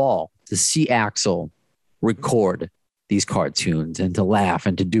that wall, to see Axel record these cartoons and to laugh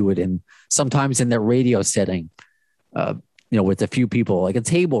and to do it sometimes in their radio setting, with a few people, like a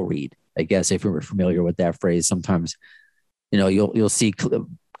table read, I guess, if you're familiar with that phrase. Sometimes, you'll see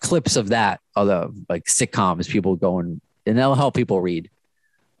clips of that, other like sitcoms, people going, and that'll help people read.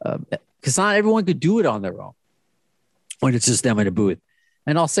 Because not everyone could do it on their own when it's just them in a booth.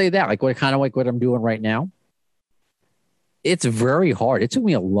 And I'll say that, like what I'm doing right now. It's very hard. It took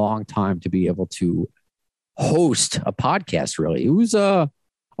me a long time to be able to host a podcast, really. It was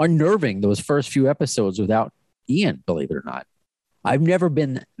unnerving, those first few episodes without Ian, believe it or not. I've never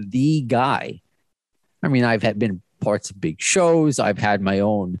been the guy. I mean, I've been parts of big shows. I've had my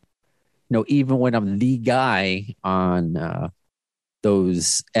own, even when I'm the guy on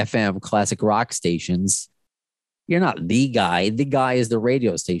those FM classic rock stations, you're not the guy. The guy is the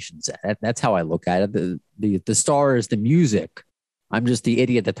radio stations. That's how I look at it. The star is the music. I'm just the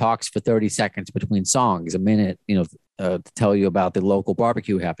idiot that talks for 30 seconds between songs, a minute, to tell you about the local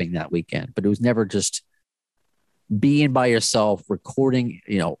barbecue happening that weekend. But it was never just being by yourself, recording,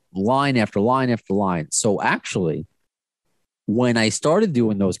 line after line after line. So actually, when I started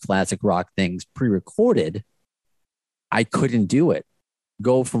doing those classic rock things pre-recorded, I couldn't do it.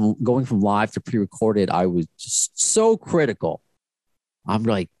 Going from live to pre-recorded, I was just so critical. I'm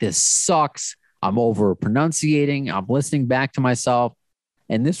like, this sucks. I'm over pronunciating. I'm listening back to myself.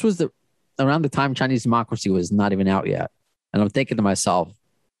 And this was around the time Chinese Democracy was not even out yet. And I'm thinking to myself,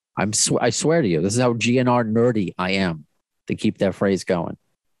 I swear to you, this is how GNR nerdy I am, to keep that phrase going.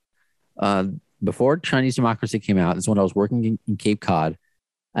 Before Chinese Democracy came out, is when I was working in Cape Cod,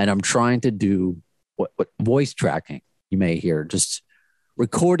 and I'm trying to do what voice tracking. You may hear just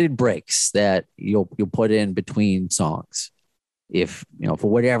recorded breaks that you'll put in between songs. If,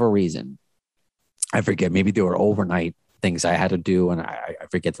 for whatever reason, I forget, maybe there were overnight things I had to do, and I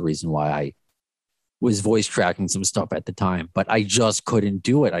forget the reason why I was voice tracking some stuff at the time, but I just couldn't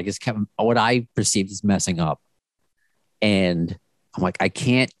do it. I just kept what I perceived as messing up. And I'm like, I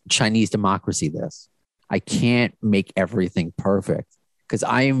can't Chinese Democracy this. I can't make everything perfect, because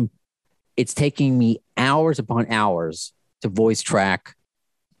it's taking me hours upon hours to voice track,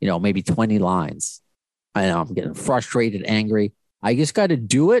 maybe 20 lines. I know I'm getting frustrated, angry. I just got to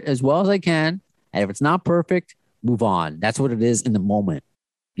do it as well as I can. And if it's not perfect, move on. That's what it is in the moment.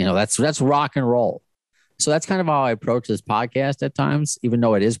 That's rock and roll. So that's kind of how I approach this podcast at times, even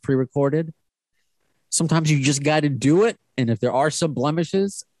though it is pre-recorded. Sometimes you just got to do it. And if there are some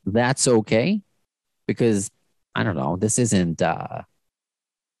blemishes, that's okay. Because, I don't know, this isn't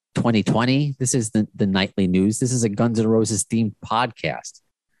 2020. This is the nightly news. This is a Guns N' Roses themed podcast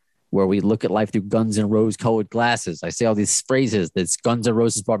where we look at life through Guns N' Roses colored glasses. I say all these phrases. That's Guns N'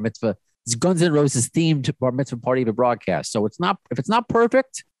 Roses bar mitzvah. It's Guns N' Roses themed bar mitzvah party of a broadcast. So if it's not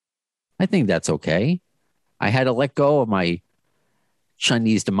perfect, I think that's okay. I had to let go of my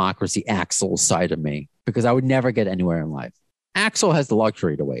Chinese Democracy Axel side of me, because I would never get anywhere in life. Axel has the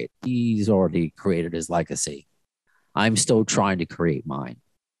luxury to wait. He's already created his legacy. I'm still trying to create mine.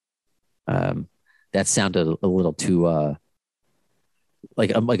 That sounded a little too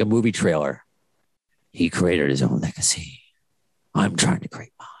like a movie trailer. He created his own legacy. I'm trying to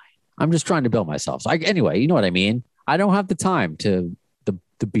create mine. I'm just trying to build myself. So anyway, you know what I mean? I don't have the time to the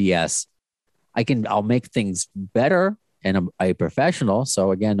BS. I'll make things better, and I'm a professional.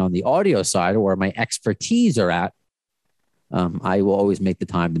 So again, on the audio side, where my expertise are at, I will always take the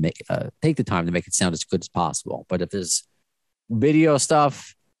time to make it sound as good as possible. But if there's video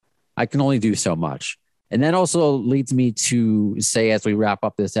stuff, I can only do so much. And that also leads me to say, as we wrap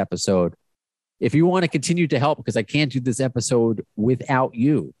up this episode, if you want to continue to help, because I can't do this episode without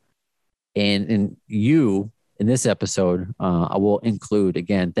you, and you in this episode, I will include,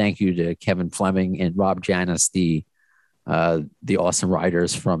 again, thank you to Kevin Fleming and Rob Janis, the awesome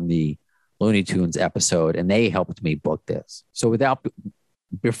writers from the Looney Tunes episode, and they helped me book this. So without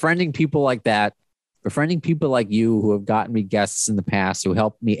befriending people like that, befriending people like you who have gotten me guests in the past, who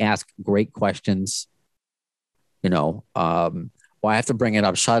helped me ask great questions, well, I have to bring it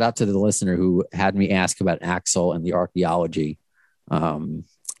up. Shout out to the listener who had me ask about Axel and the archaeology.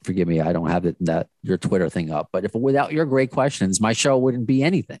 Forgive me, I don't have your Twitter thing up. But without your great questions, my show wouldn't be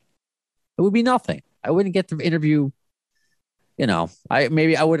anything. It would be nothing. I wouldn't get to interview. I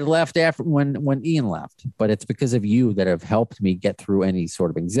would have left after when Ian left. But it's because of you that have helped me get through any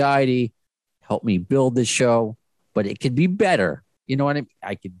sort of anxiety, helped me build this show. But it could be better. You know what I mean?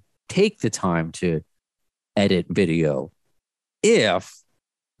 I could take the time to edit video, if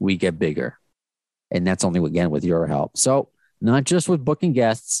we get bigger. And that's only, again, with your help. So not just with booking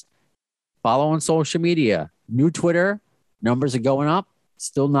guests, follow on social media. New Twitter, numbers are going up.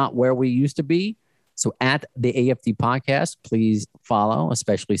 Still not where we used to be. So at the AFD podcast, please follow,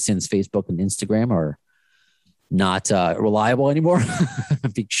 especially since Facebook and Instagram are not reliable anymore.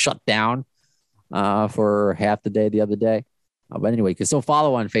 Being shut down for half the day the other day. But anyway, you can still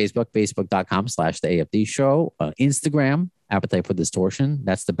follow on Facebook, facebook.com/the AFD show. Instagram, Appetite for Distortion.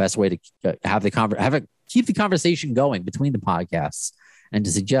 That's the best way to keep the conversation going between the podcasts and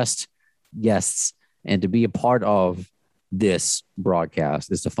to suggest guests and to be a part of this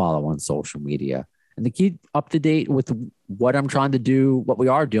broadcast is to follow on social media and to keep up to date with what I'm trying to do, what we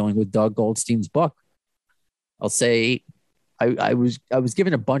are doing with Doug Goldstein's book. I'll say I was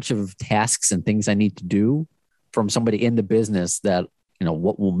given a bunch of tasks and things I need to do from somebody in the business that, you know,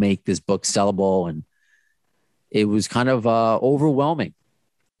 what will make this book sellable. And it was kind of overwhelming.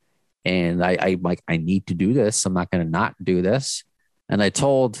 And I'm like, I need to do this. I'm not going to not do this. And I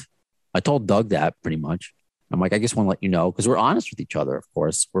told Doug that pretty much. I'm like, I just want to let you know, because we're honest with each other, of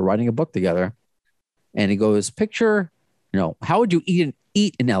course. We're writing a book together. And he goes, picture, you know, how would you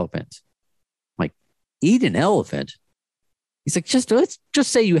eat an elephant? I'm like, eat an elephant? He's like, let's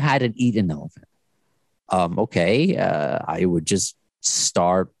just say you had to eat an elephant. Okay. I would just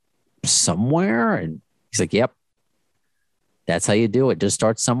start somewhere. And he's like, yep, that's how you do it. Just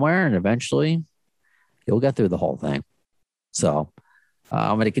start somewhere and eventually you'll get through the whole thing. So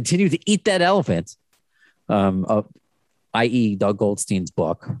I'm going to continue to eat that elephant, i.e. Doug Goldstein's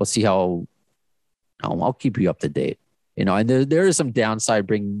book. We'll see how, I'll keep you up to date. You know, and there is some downside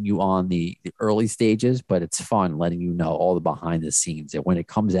bringing you on the early stages, but it's fun letting you know all the behind the scenes. And when it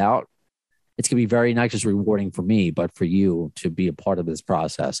comes out, it's going to be very not just rewarding for me, but for you to be a part of this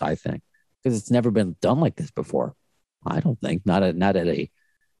process, I think, because it's never been done like this before. I don't think, not at a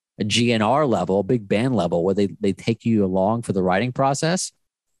GNR level, a big band level, where they take you along for the writing process.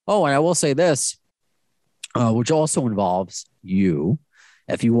 Oh, and I will say this, which also involves you.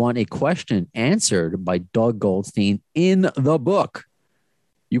 If you want a question answered by Doug Goldstein in the book,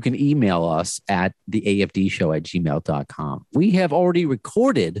 you can email us at theafdshow@gmail.com. We have already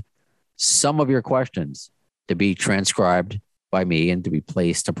recorded some of your questions to be transcribed by me and to be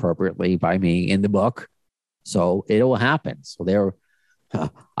placed appropriately by me in the book. So it will happen. So there,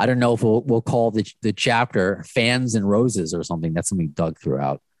 I don't know if we'll call the chapter Fans and Roses or something. That's something Doug threw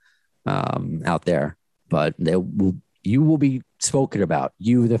out there, but you will be spoken about,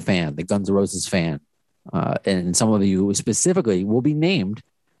 you, the fan, the Guns N' Roses fan. And some of you specifically will be named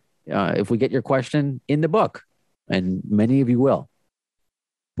if we get your question in the book, and many of you will.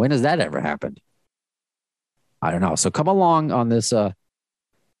 When has that ever happened? I don't know. So come along on this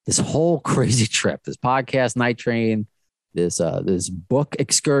whole crazy trip, this podcast night train, this book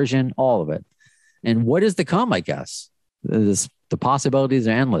excursion, all of it. And what is to come, I guess. The possibilities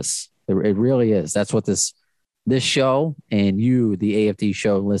are endless. It really is. That's what this show and you, the AFD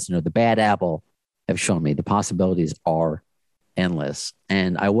show listener, the Bad Apple, have shown me. The possibilities are endless.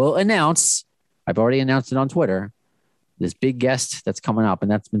 And I will announce, I've already announced it on Twitter, this big guest that's coming up.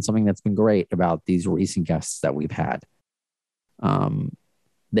 And that's been something that's been great about these recent guests that we've had.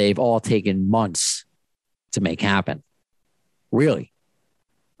 They've all taken months to make happen. Really.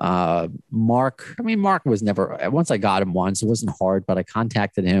 Mark was never, once I got him once, it wasn't hard, but I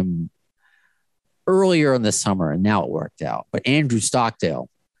contacted him earlier in the summer, and now it worked out. But Andrew Stockdale,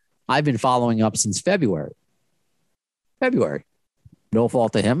 I've been following up since February. No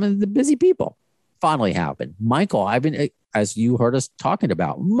fault to him and the busy people. Finally happened. Michael, I've been, as you heard us talking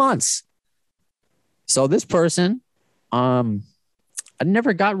about, months. So this person, I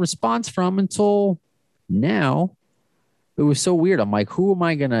never got response from until now. It was so weird. I'm like, who am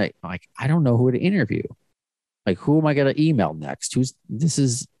I going to, I don't know who to interview. Like, who am I going to email next? This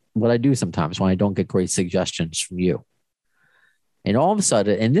is what I do sometimes when I don't get great suggestions from you. And all of a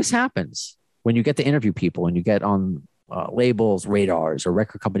sudden, and this happens when you get to interview people and you get on labels, radars, or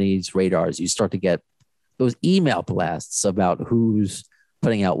record companies' radars, you start to get those email blasts about who's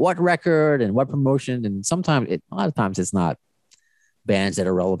putting out what record and what promotion. And sometimes, a lot of times it's not bands that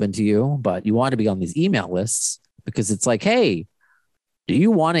are relevant to you, but you want to be on these email lists because it's like, hey, do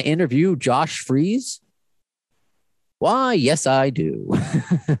you want to interview Josh Freese? Why, yes, I do.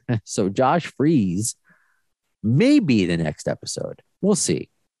 So Josh Freese may be the next episode. We'll see.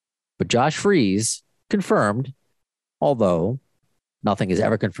 But Josh Freese confirmed, although nothing is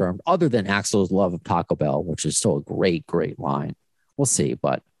ever confirmed other than Axl's love of Taco Bell, which is still a great, great line. We'll see.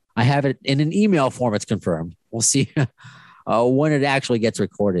 But I have it in an email form. It's confirmed. We'll see when it actually gets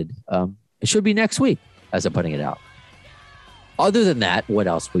recorded. It should be next week as I'm putting it out. Other than that, what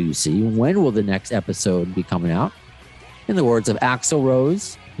else will you see? When will the next episode be coming out? In the words of Axl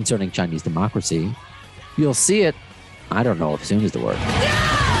Rose concerning Chinese democracy, you'll see it, I don't know if soon is the word.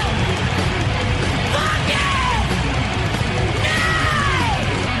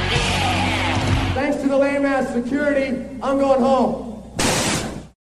 Thanks to the lame ass security, I'm going home.